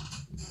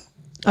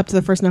 Up to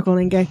the first knuckle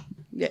and gay.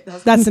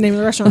 That's the name of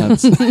the restaurant.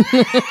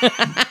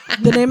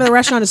 The name of the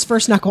restaurant is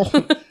First Knuckle.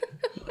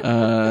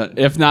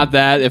 If not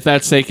that, if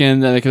that's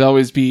taken, then it could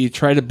always be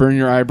try to burn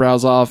your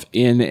eyebrows off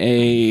in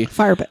a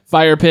Fire pit.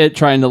 fire pit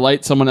trying to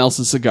light someone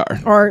else's cigar.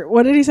 Or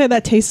what did he say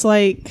that tastes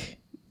like?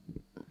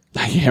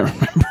 I can't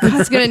remember. I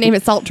was going to name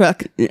it Salt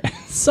Truck.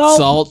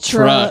 Salt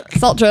truck.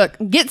 Salt Truck.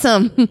 Get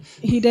some.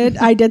 He did.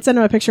 I did send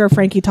him a picture of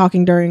Frankie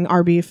talking during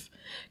our beef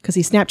because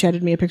he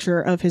Snapchatted me a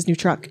picture of his new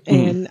truck,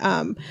 and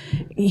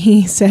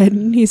he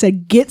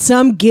said, "Get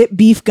some, get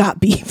beef, got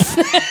beef."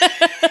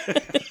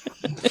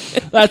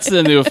 That's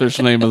the new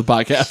official name of the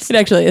podcast. It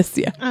actually is,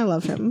 yeah. I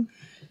love him.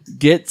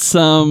 Get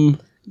some,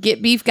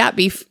 Get beef, got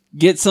beef.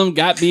 get some,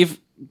 got beef.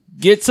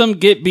 Get some,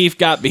 get beef,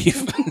 got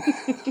beef.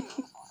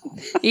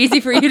 Easy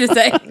for you to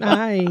say.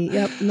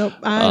 I don't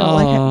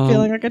like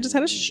feeling like I just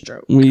had a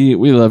stroke. We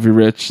love you,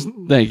 Rich.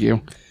 Thank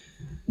you.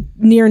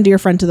 Near and dear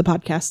friend to the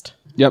podcast.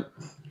 Yep.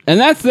 And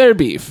that's their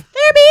beef.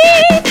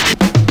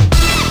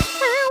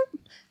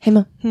 Hey,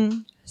 Ma.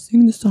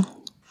 Sing the song.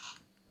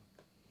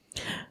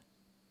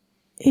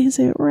 Is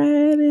it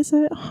red? Is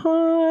it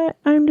hot?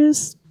 I'm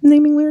just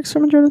naming lyrics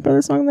from a Jonas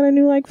Brothers song that I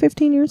knew like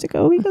 15 years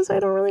ago because I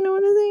don't really know what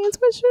to sing. It's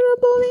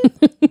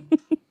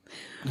questionable.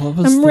 What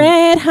was I'm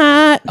red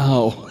hot.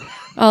 Oh.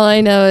 All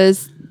I know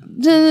is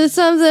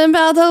Something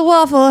about the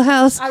Waffle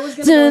House. I was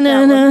gonna go with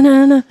that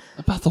one.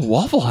 About the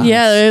Waffle House.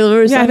 Yeah,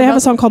 They have a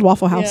song called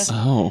Waffle House.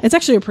 Oh. It's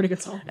actually a pretty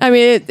good song. I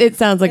mean, it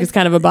sounds like it's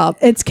kind of a bop.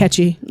 It's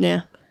catchy.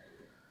 Yeah.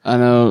 I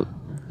know.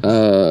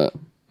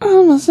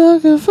 I'm a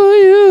sucker for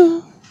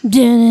you.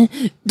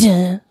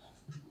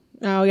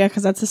 Oh, yeah,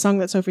 because that's the song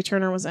that Sophie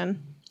Turner was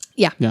in.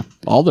 Yeah. Yeah.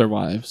 All their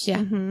wives.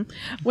 Yeah.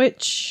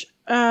 Which,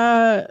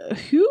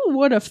 who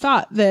would have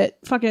thought that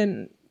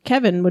fucking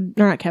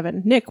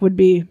Nick would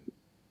be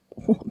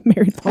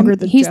married longer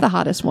than He's Jeff. the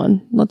hottest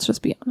one. Let's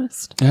just be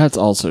honest. That's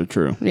also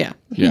true. Yeah.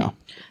 Yeah.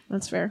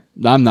 That's fair.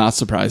 I'm not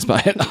surprised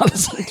by it,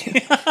 honestly.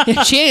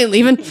 She ain't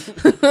leaving.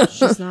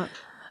 She's not.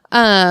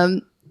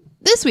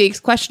 This week's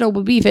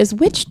questionable beef is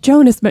which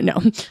Jonas, but no.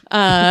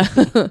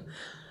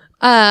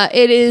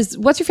 It is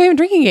what's your favorite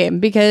drinking game?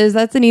 Because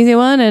that's an easy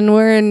one, and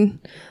we're in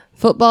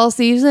football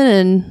season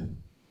and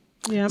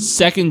Yeah.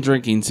 Second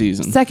drinking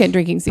season. second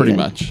drinking season. Pretty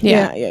much.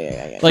 Yeah.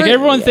 Yeah. Like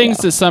everyone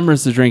thinks the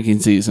summer's the drinking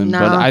season, No.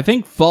 but I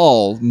think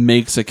fall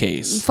makes a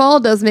case. Fall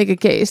does make a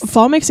case.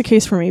 Fall makes a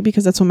case for me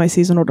because that's when my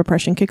seasonal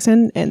depression kicks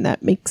in, and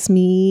that makes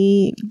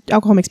me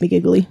alcohol makes me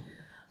giggly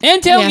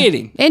And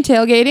tailgating. Yeah. And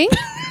tailgating.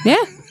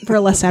 Yeah. for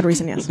a less sad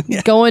reason.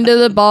 Yes. Going to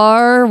the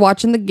bar,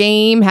 watching the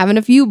game, having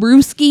a few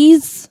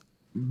brewskis.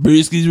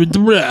 Brewskis with the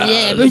bra.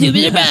 Yeah, Hell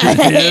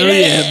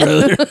yeah,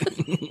 brother.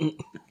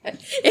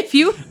 If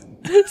you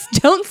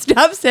don't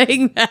stop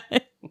saying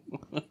that.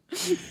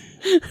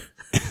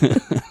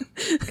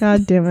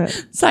 God damn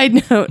it.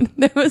 Side note,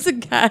 there was a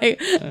guy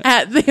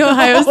at the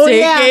Ohio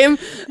State game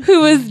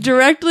who was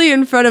directly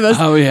in front of us.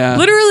 Oh, yeah.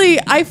 Literally,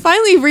 I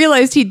finally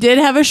realized he did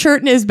have a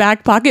shirt in his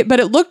back pocket, but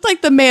it looked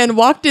like the man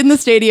walked in the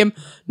stadium,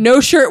 no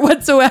shirt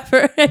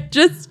whatsoever, and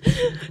just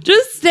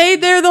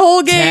stayed there the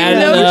whole game, Tatted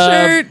no up,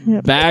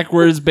 shirt.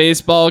 backwards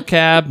baseball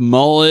cap,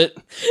 mullet,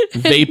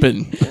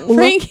 vaping.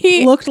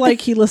 Frankie, Looked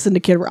like he listened to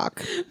Kid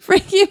Rock.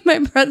 Frankie and my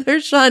brother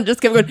Sean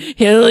just kept going,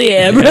 hell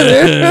yeah,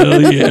 brother.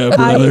 Hell yeah,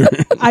 brother.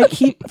 I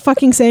keep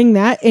fucking saying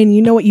that, and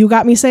you know what you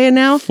got me saying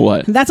now?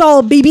 What? That's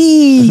all,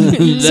 baby.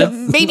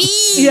 Baby.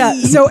 Yeah.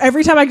 So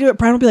every time I do it,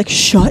 Brian will be like,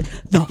 "Shut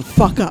the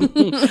fuck up."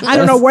 I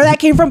don't know where that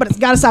came from, but it's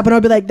got to stop. And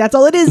I'll be like, "That's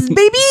all it is,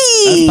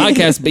 baby."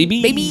 Podcast,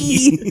 baby.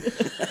 Baby.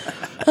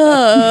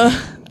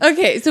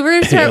 Okay, so we're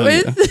going to start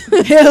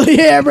with... Hell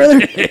yeah,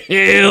 brother.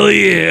 Hell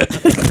yeah.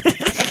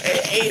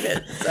 I hate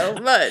it so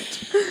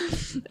much.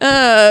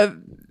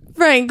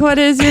 Frank, what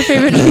is your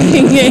favorite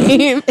drinking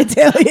game? It's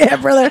hell yeah,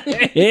 brother.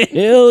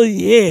 Hell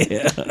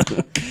yeah.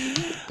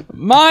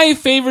 My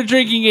favorite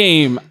drinking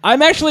game.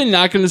 I'm actually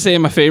not going to say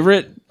my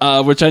favorite,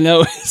 which I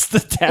know is the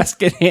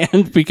task at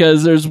hand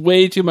because there's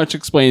way too much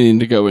explaining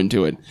to go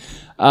into it.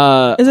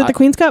 Is it the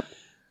Queen's Cup?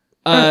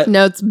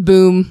 No, it's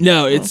Boom.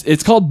 No,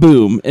 it's called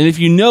Boom. And if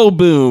you know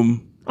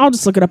Boom, I'll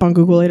just look it up on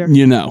Google later.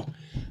 you know.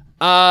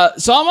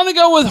 So I'm going to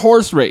go with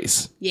Horse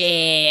Race.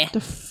 Yeah.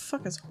 The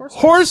fuck is horse?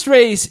 Horse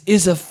Race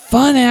is a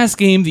fun ass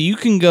game that you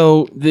can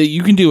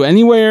do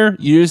anywhere.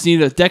 You just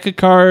need a deck of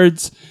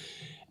cards,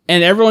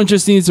 and everyone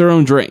just needs their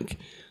own drink.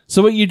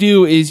 So what you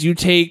do is you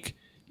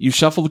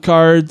shuffle the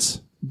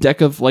cards,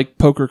 deck of like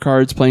poker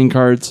cards, playing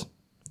cards.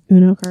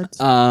 Uno cards.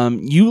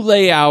 You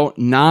lay out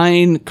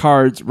 9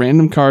 cards,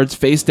 random cards,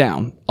 face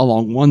down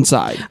along one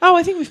side. Oh,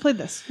 I think we've played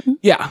this.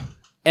 Yeah,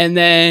 and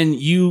then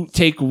you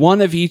take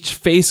one of each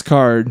face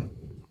card,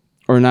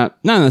 or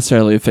not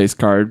necessarily a face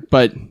card,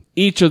 but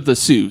each of the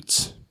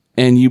suits,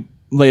 and you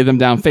lay them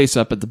down face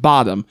up at the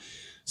bottom.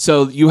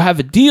 So you have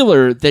a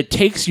dealer that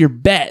takes your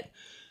bet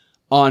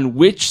on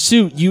which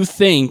suit you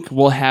think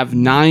will have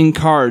 9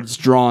 cards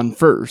drawn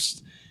first.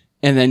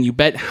 And then you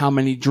bet how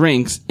many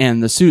drinks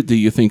and the suit that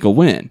you think will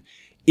win.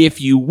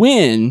 If you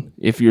win,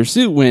 if your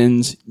suit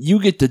wins, you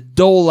get to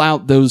dole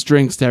out those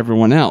drinks to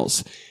everyone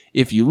else.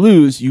 If you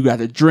lose, you got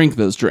to drink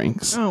those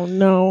drinks. Oh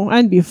no,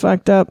 I'd be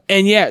fucked up.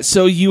 And yeah,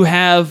 so you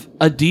have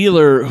a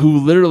dealer who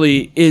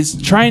literally is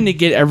trying to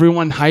get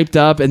everyone hyped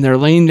up, and they're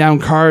laying down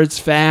cards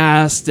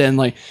fast. And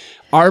like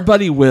our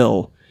buddy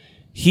Will,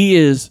 he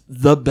is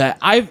the best.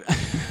 I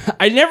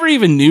never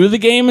even knew the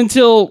game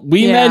until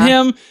we met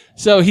him.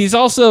 So he's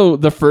also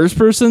the first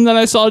person that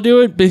I saw do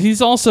it, but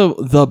he's also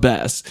the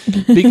best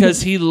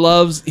because he's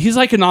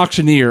like an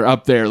auctioneer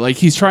up there. Like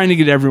he's trying to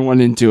get everyone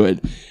into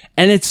it.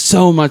 And it's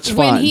so much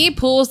fun. When he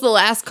pulls the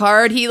last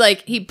card,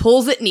 he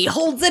pulls it and he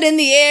holds it in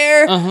the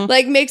air,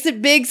 like makes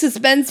it big,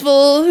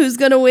 suspenseful. Who's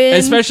gonna win?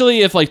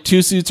 Especially if like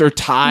 2 suits are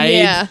tied.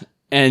 Yeah.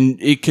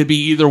 And it could be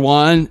either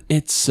one.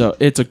 It's a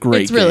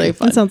great It's really game.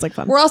 fun. That sounds like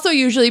fun. We're also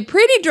usually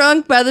pretty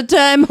drunk by the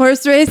time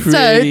horse race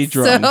Pretty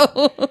starts. drunk.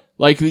 So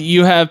Like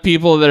you have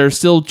people that are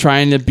still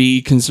trying to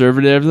be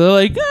conservative. They're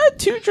like,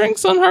 2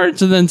 drinks on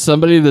hearts, and then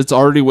somebody that's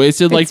already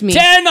wasted, like me.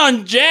 10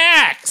 on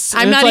jacks.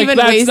 I'm And not it's like, even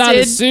that's not a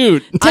wasted.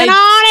 suit. 10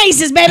 on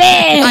aces, baby.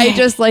 I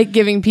just like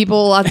giving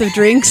people lots of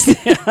drinks.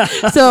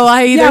 So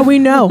I either Yeah, we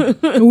know.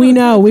 We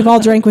know. We've all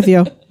drank with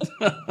you.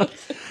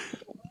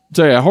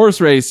 So yeah, Horse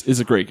Race is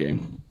a great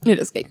game. It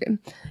is a good game.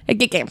 A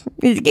good game.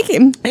 It's a good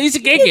game. It's a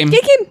good game.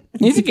 Good game.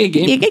 It's a good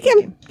game. Good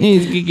game.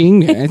 It's a good game,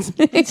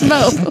 guys.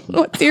 Mo,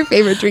 what's your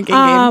favorite drinking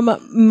game?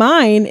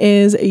 Mine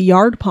is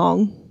Yard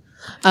Pong.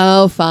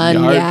 Oh, fun.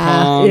 Yard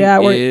Yeah. Pong Yeah,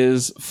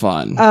 is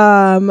fun.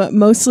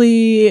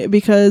 Mostly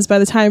because by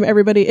the time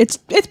everybody, it's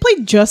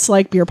played just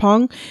like beer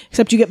pong,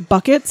 except you get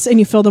buckets and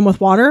you fill them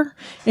with water,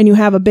 and you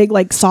have a big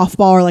like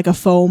softball or like a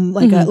foam,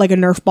 like a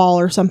Nerf ball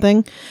or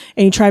something,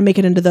 and you try and make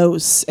it into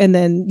those, and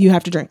then you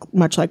have to drink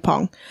much like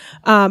pong.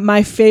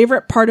 My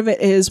favorite part of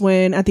it is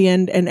when at the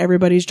end and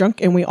everybody's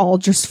drunk and we all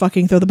just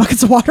fucking throw the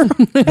buckets of water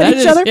at That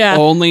each has other. Yeah.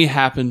 only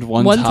happened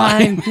one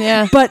time.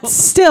 Yeah. But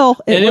still,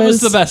 And it was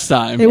the best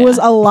time. It was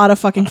a lot of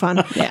fucking fun.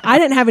 I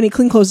didn't have any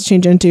clean clothes to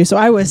change into, so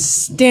I was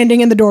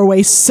standing in the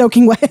doorway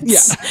soaking wet. Yeah.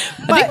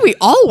 I think we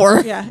all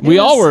were. Yeah, We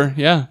all were,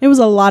 yeah. It was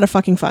a lot of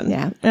fucking fun.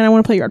 Yeah. And I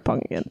want to play Yard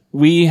Pong again.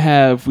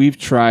 We've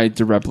tried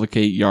to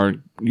replicate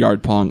yard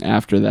pong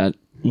after that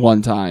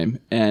one time,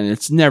 and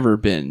it's never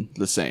been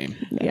the same.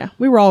 Yeah.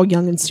 We were all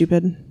young and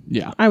stupid.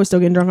 Yeah, I was still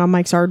getting drunk on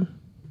Mike's Hard.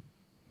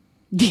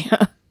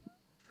 Yeah.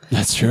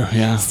 that's true.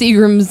 Yeah,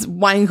 Seagram's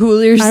wine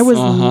coolers. I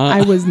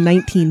was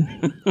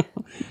 19.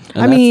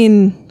 I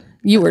mean,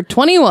 You were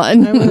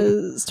 21. I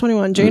was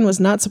 21. Jane was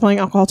not supplying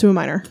alcohol to a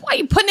minor. Why are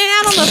you putting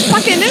it out on the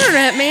fucking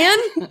internet, man?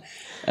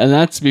 and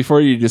that's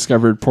before you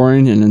discovered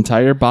pouring an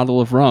entire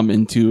bottle of rum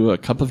into a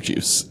cup of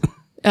juice.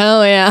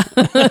 Oh, yeah.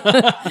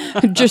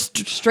 Just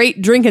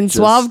straight drinking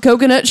Suave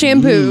coconut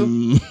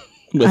shampoo.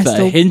 With a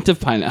still- hint of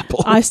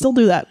pineapple. I still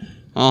do that.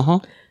 Uh-huh.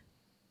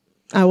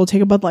 I will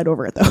take a Bud Light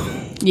over it, though.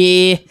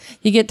 Yeah.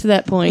 You get to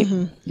that point.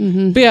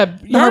 But yeah,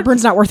 The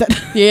heartburn's not worth it.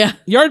 Yeah.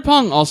 Yard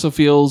Pong also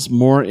feels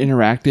more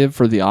interactive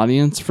for the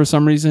audience for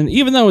some reason,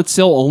 even though it's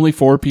still only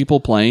 4 people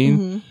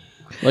playing.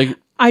 Like,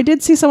 I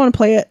did see someone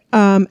play it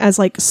as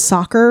like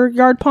soccer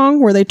Yard Pong,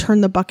 where they turn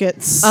the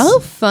buckets Oh,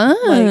 fun.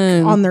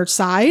 like on their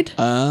side.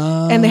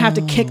 And they have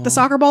to kick the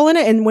soccer ball in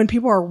it. And when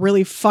people are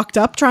really fucked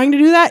up trying to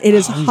do that, it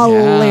is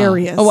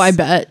hilarious. Oh, I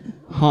bet.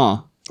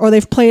 huh. Or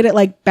they've played it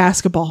like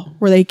basketball,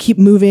 where they keep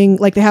moving,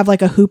 like they have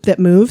like a hoop that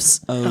moves,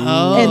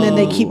 and then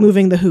they keep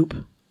moving the hoop.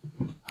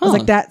 I was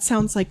like, that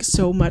sounds like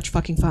so much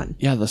fucking fun.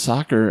 Yeah, the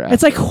soccer.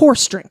 It's like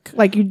horse drink,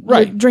 like you're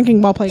Right.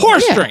 drinking while playing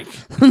horse Yeah. drink.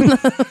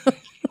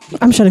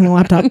 I'm shutting the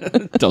laptop.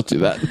 Don't do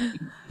that.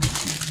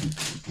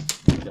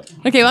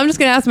 Okay, well, I'm just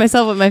going to ask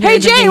myself what my favorite Hey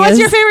Jane, drinking what's is.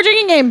 your favorite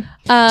drinking game?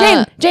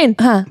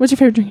 Jane, what's your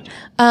favorite drinking game?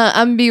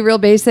 I'm going to be real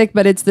basic,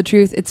 but it's the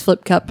truth. It's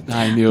Flip Cup.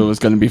 I knew it was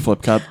going to be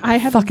Flip Cup. I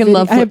have Fucking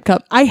love Flip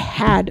Cup. I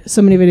had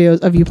so many videos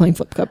of you playing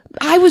Flip Cup.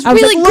 I was I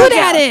was really like, good look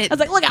at how- it. I was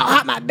like, look how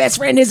hot my best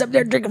friend is up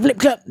there drinking Flip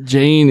Cup.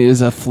 Jane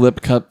is a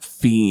Flip Cup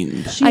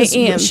fiend.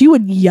 am. She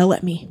would yell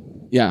at me.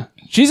 Yeah.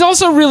 She's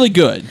also really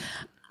good.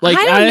 Like,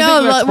 I don't think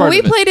know. that's When part we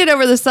of it. played it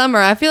over the summer,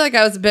 I feel like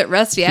I was a bit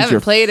rusty. I You're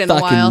haven't played in a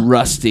fucking while.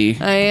 rusty.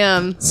 I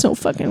am. So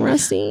fucking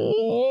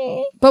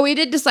rusty. But we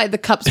did decide the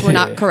cups were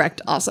not correct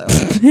also.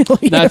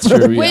 That's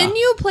true, yeah. When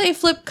you play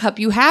Flip Cup,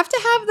 you have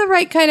to have the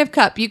right kind of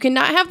cup. You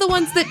cannot have the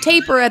ones that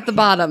taper at the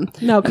bottom.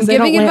 No, because I'm they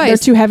don't giving land. They're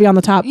advice. too heavy on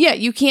the top. Yeah,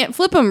 you can't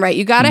flip them right.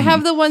 You got to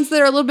have the ones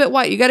that are a little bit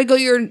wide. You got to go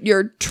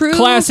your true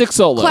Classic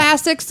solo.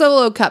 classic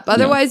solo cup.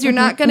 Otherwise, you're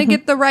not going to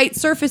get the right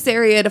surface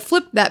area to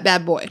flip that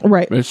bad boy.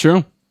 Right. It's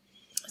true.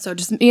 So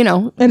just it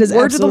is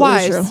word to the absolutely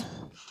wise. true.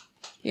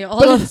 You know,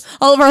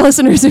 all of our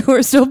listeners who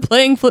are still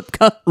playing Flip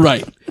Cup.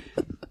 Right.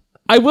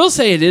 I will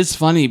say it is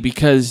funny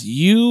because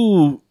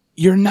you're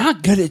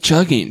not good at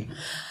chugging.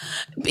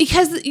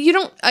 Because you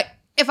don't.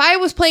 If I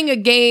was playing a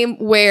game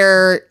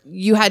where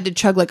you had to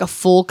chug like a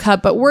full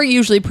cup, but we're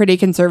usually pretty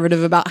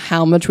conservative about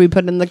how much we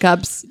put in the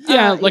cups.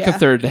 Yeah, like a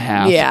third to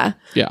half. Yeah.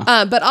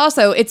 Yeah. But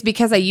also, it's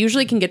because I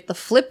usually can get the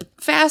flip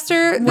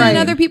faster than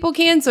other people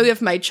can. So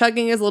if my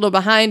chugging is a little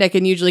behind, I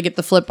can usually get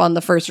the flip on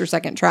the first or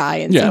second try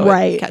and Yeah. so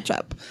Right. catch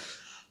up.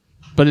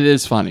 But it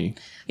is funny.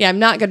 Yeah, I'm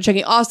not good at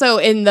chugging. Also,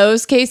 in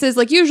those cases,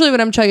 like usually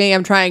when I'm chugging,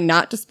 I'm trying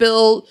not to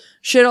spill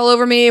shit all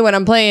over me. When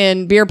I'm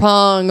playing beer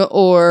pong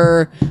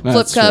or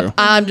That's Flip Cup, true.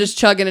 I'm just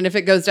chugging, and if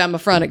it goes down my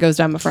front, it goes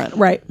down my front.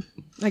 Right.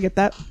 I get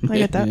that. I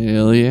get that.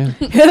 Hell yeah.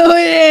 Hell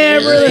yeah,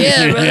 brother.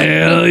 Yeah, brother.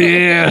 Hell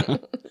yeah.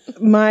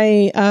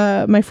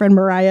 My friend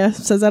Mariah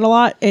says that a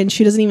lot, and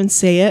she doesn't even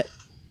say it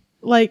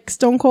like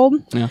Stone Cold.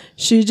 Yeah.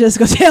 She just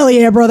goes, hell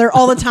yeah, brother,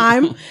 all the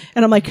time.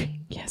 And I'm like,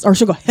 yes. Or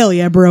she'll go, hell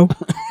yeah, bro.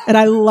 And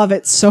I love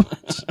it so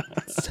much.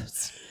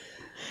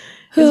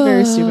 It's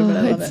very stupid, but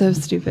I love It's it.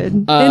 so stupid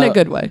in a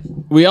good way.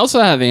 We also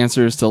have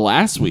answers to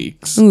last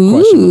week's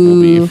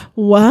questionable beef.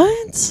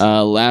 What?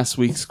 Last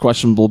week's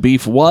questionable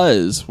beef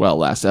was, well,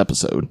 last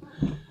episode,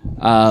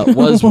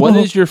 was what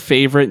is your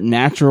favorite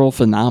natural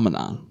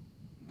phenomenon?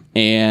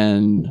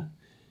 And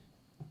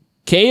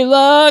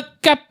Kayla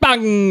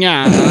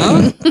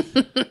Capagna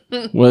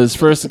was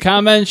first to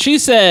comment. She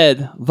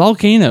said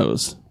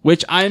volcanoes,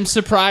 which I'm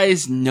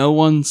surprised no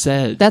one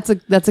said. That's a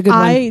good one.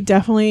 I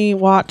definitely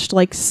watched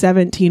like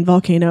 17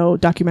 volcano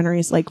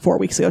documentaries like 4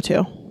 weeks ago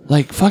too.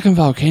 Like, fucking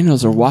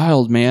volcanoes are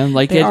wild, man.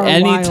 Like, They at are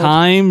any wild.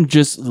 time,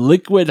 just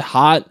liquid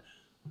hot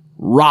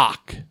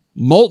rock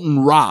molten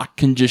rock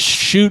can just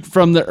shoot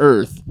from the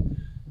earth.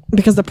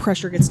 Because the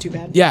pressure gets too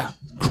bad. Yeah,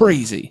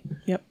 crazy.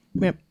 Yep.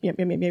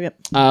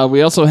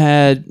 We also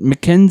had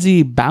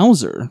Mackenzie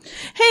Bowser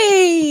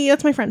Hey,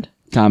 that's my friend.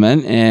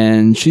 comment,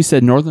 and she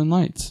said Northern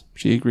Lights.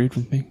 She agreed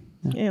with me.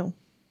 Ew.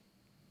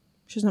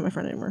 She's not my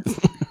friend anymore.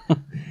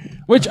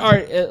 Which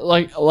are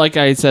like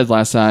I said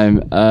last time,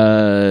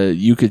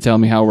 you could tell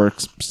me how it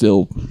works.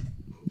 Still,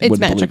 It's wouldn't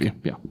magic. believe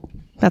you. Yeah.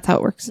 That's how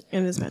it works.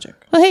 It is magic.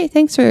 Well, hey,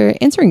 thanks for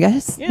answering,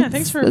 guys. Yeah,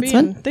 thanks for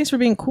That's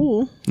being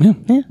cool. Yeah,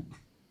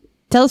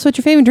 Tell us what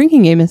your favorite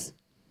drinking game is.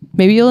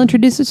 Maybe you'll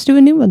introduce us to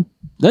a new one.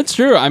 that's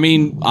true. I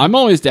mean, I'm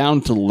always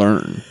down to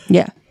learn.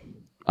 Yeah.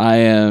 I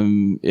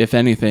am, if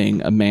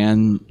anything, a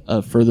man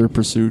of further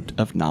pursuit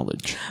of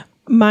knowledge.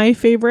 My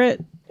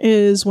favorite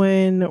is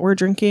when we're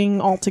drinking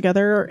all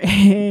together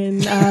and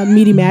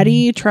Meaty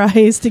Maddie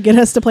tries to get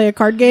us to play a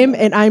card game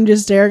and I'm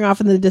just staring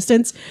off in the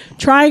distance,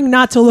 trying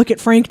not to look at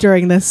Frank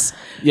during this.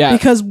 Yeah.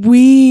 Because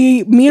me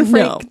and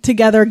Frank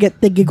together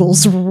get the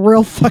giggles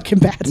real fucking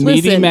bad.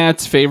 Meaty Listen.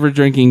 Matt's favorite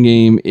drinking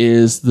game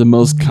is the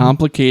most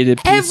complicated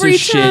piece Every of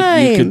shit you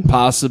time. could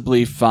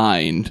possibly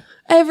find.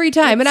 Every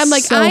time. And I'm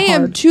like, so I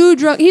am hard. too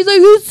drunk. He's like,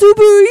 it's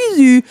super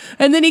easy.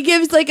 And then he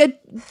gives like a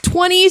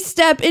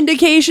 20-step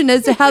indication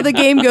as to how the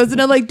game goes.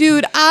 And I'm like,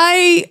 dude,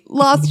 I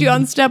lost you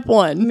on step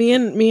one. Me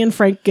and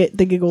Frank get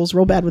the giggles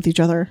real bad with each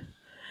other.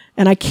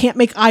 And I can't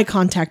make eye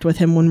contact with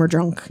him when we're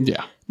drunk.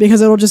 Yeah.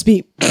 Because it'll just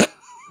be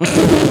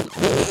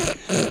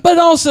But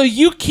also,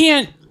 you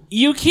can't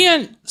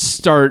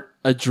start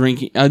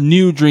a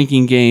new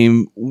drinking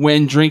game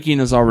when drinking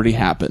has already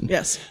happened.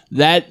 yes.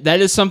 That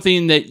is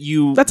something that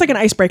That's like an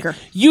icebreaker.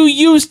 you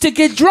use to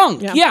get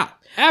drunk. Yeah. Yeah,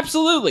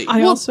 absolutely.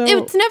 I also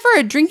It's never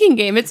a drinking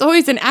game. It's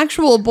always an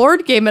actual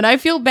board game. And I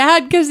feel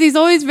bad because he's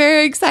always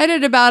very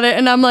excited about it.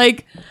 And I'm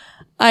like,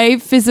 I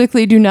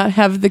physically do not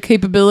have the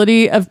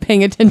capability of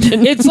paying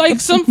attention. It's like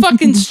some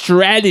fucking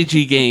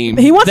strategy game.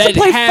 He wants to that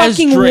play has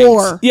fucking drinks.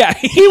 war. Yeah,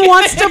 he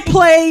wants to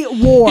play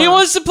war. He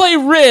wants to play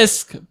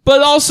Risk, but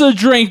also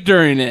drink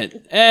during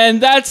it, and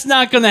that's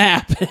not going to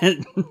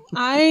happen.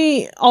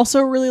 I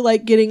also really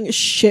like getting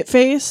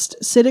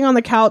shit-faced, sitting on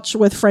the couch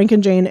with Frank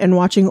and Jane and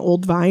watching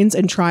old Vines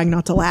and trying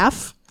not to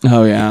laugh.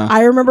 Oh yeah,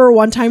 I remember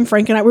one time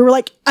Frank and I, we were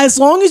like, as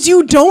long as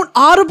you don't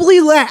audibly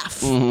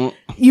laugh,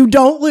 you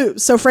don't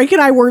lose. So Frank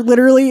and I were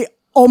literally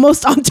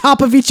almost on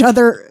top of each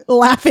other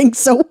laughing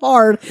so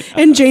hard.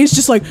 And Jane's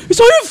just like, it's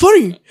not even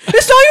funny.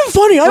 It's not even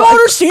funny. I don't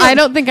understand. I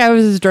don't think I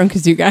was as drunk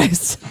as you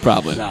guys.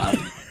 probably not.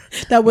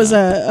 That was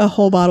a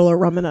whole bottle of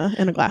rum in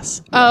a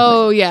glass.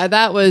 Oh, yeah.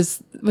 That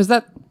was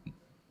that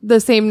the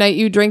same night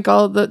you drank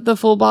all the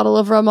full bottle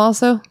of rum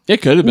also?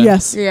 It could have been.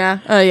 Yes. Yeah.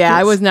 Oh, yeah.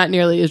 I was not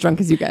nearly as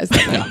drunk as you guys.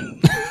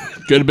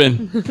 Could have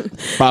been.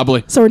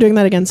 Probably. So we're doing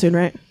that again soon,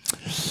 right?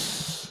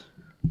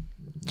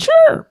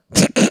 Sure.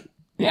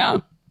 Yeah.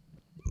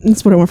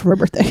 That's what I want for my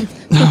birthday.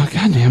 Oh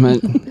god damn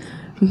it.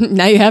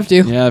 Now you have to.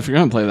 Yeah, if you're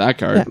gonna play that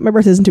card. Yeah, my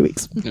birthday's in 2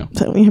 weeks. Yeah.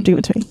 So you have to give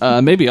it to me.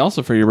 Maybe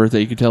also for your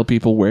birthday, you could tell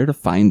people where to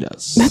find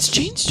us. That's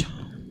Jane's job.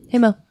 Hey,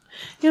 Mo.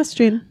 Yes,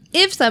 Jane.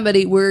 If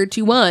somebody were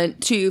to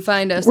want to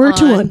find us We're on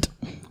to want.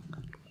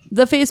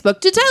 the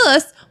Facebook to tell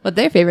us what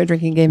their favorite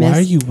drinking game Why are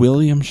is, you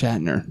William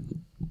Shatner?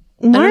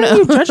 Why are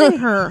you judging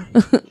her?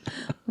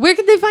 where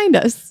could they find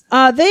us?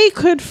 They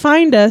could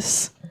find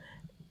us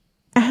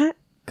at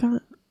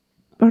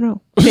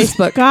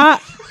Facebook. Got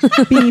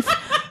Beef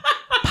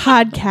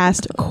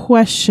Podcast ?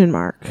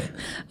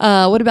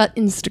 What about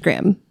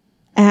Instagram?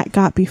 At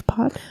Got Beef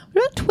Pod.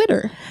 What about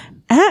Twitter?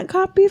 At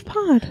Got Beef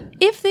Pod.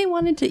 If they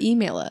wanted to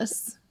email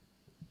us.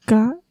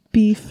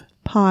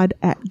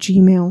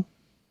 gotbeefpod@gmail.com.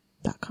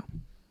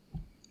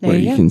 There Where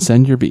you you go. can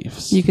send your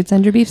beefs. You could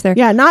send your beefs there.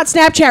 Yeah, not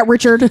Snapchat,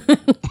 Richard.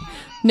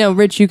 No,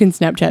 Rich, you can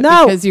Snapchat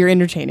No. because you're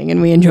entertaining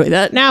and we enjoy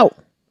that. Now.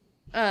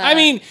 I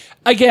mean,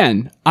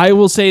 again, I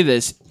will say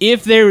this.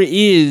 If there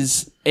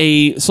is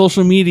a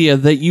social media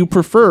that you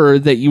prefer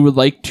that you would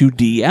like to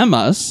DM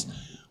us,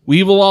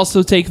 we will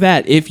also take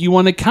that. If you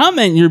want to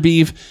comment your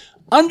beef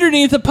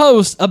underneath a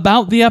post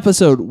about the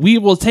episode, we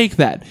will take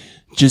that.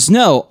 Just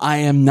know I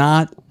am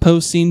not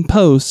posting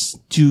posts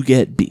to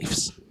get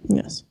beefs.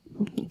 Yes.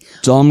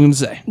 That's all I'm going to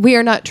say. We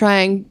are not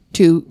trying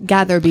to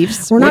gather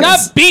beefs. We're We're not.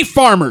 not beef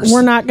farmers.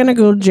 We're not going to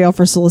go to jail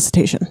for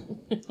solicitation.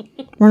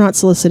 We're not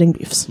soliciting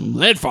beefs.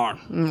 Lead farm.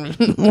 Live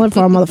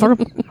for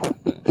motherfucker.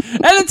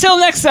 And until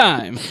next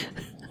time.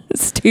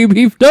 Stay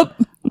beefed up.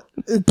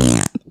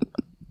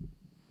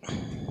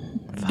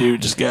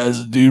 Dude, this guy's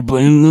a dude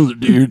playing another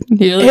dude.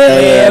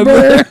 Yeah,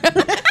 brother.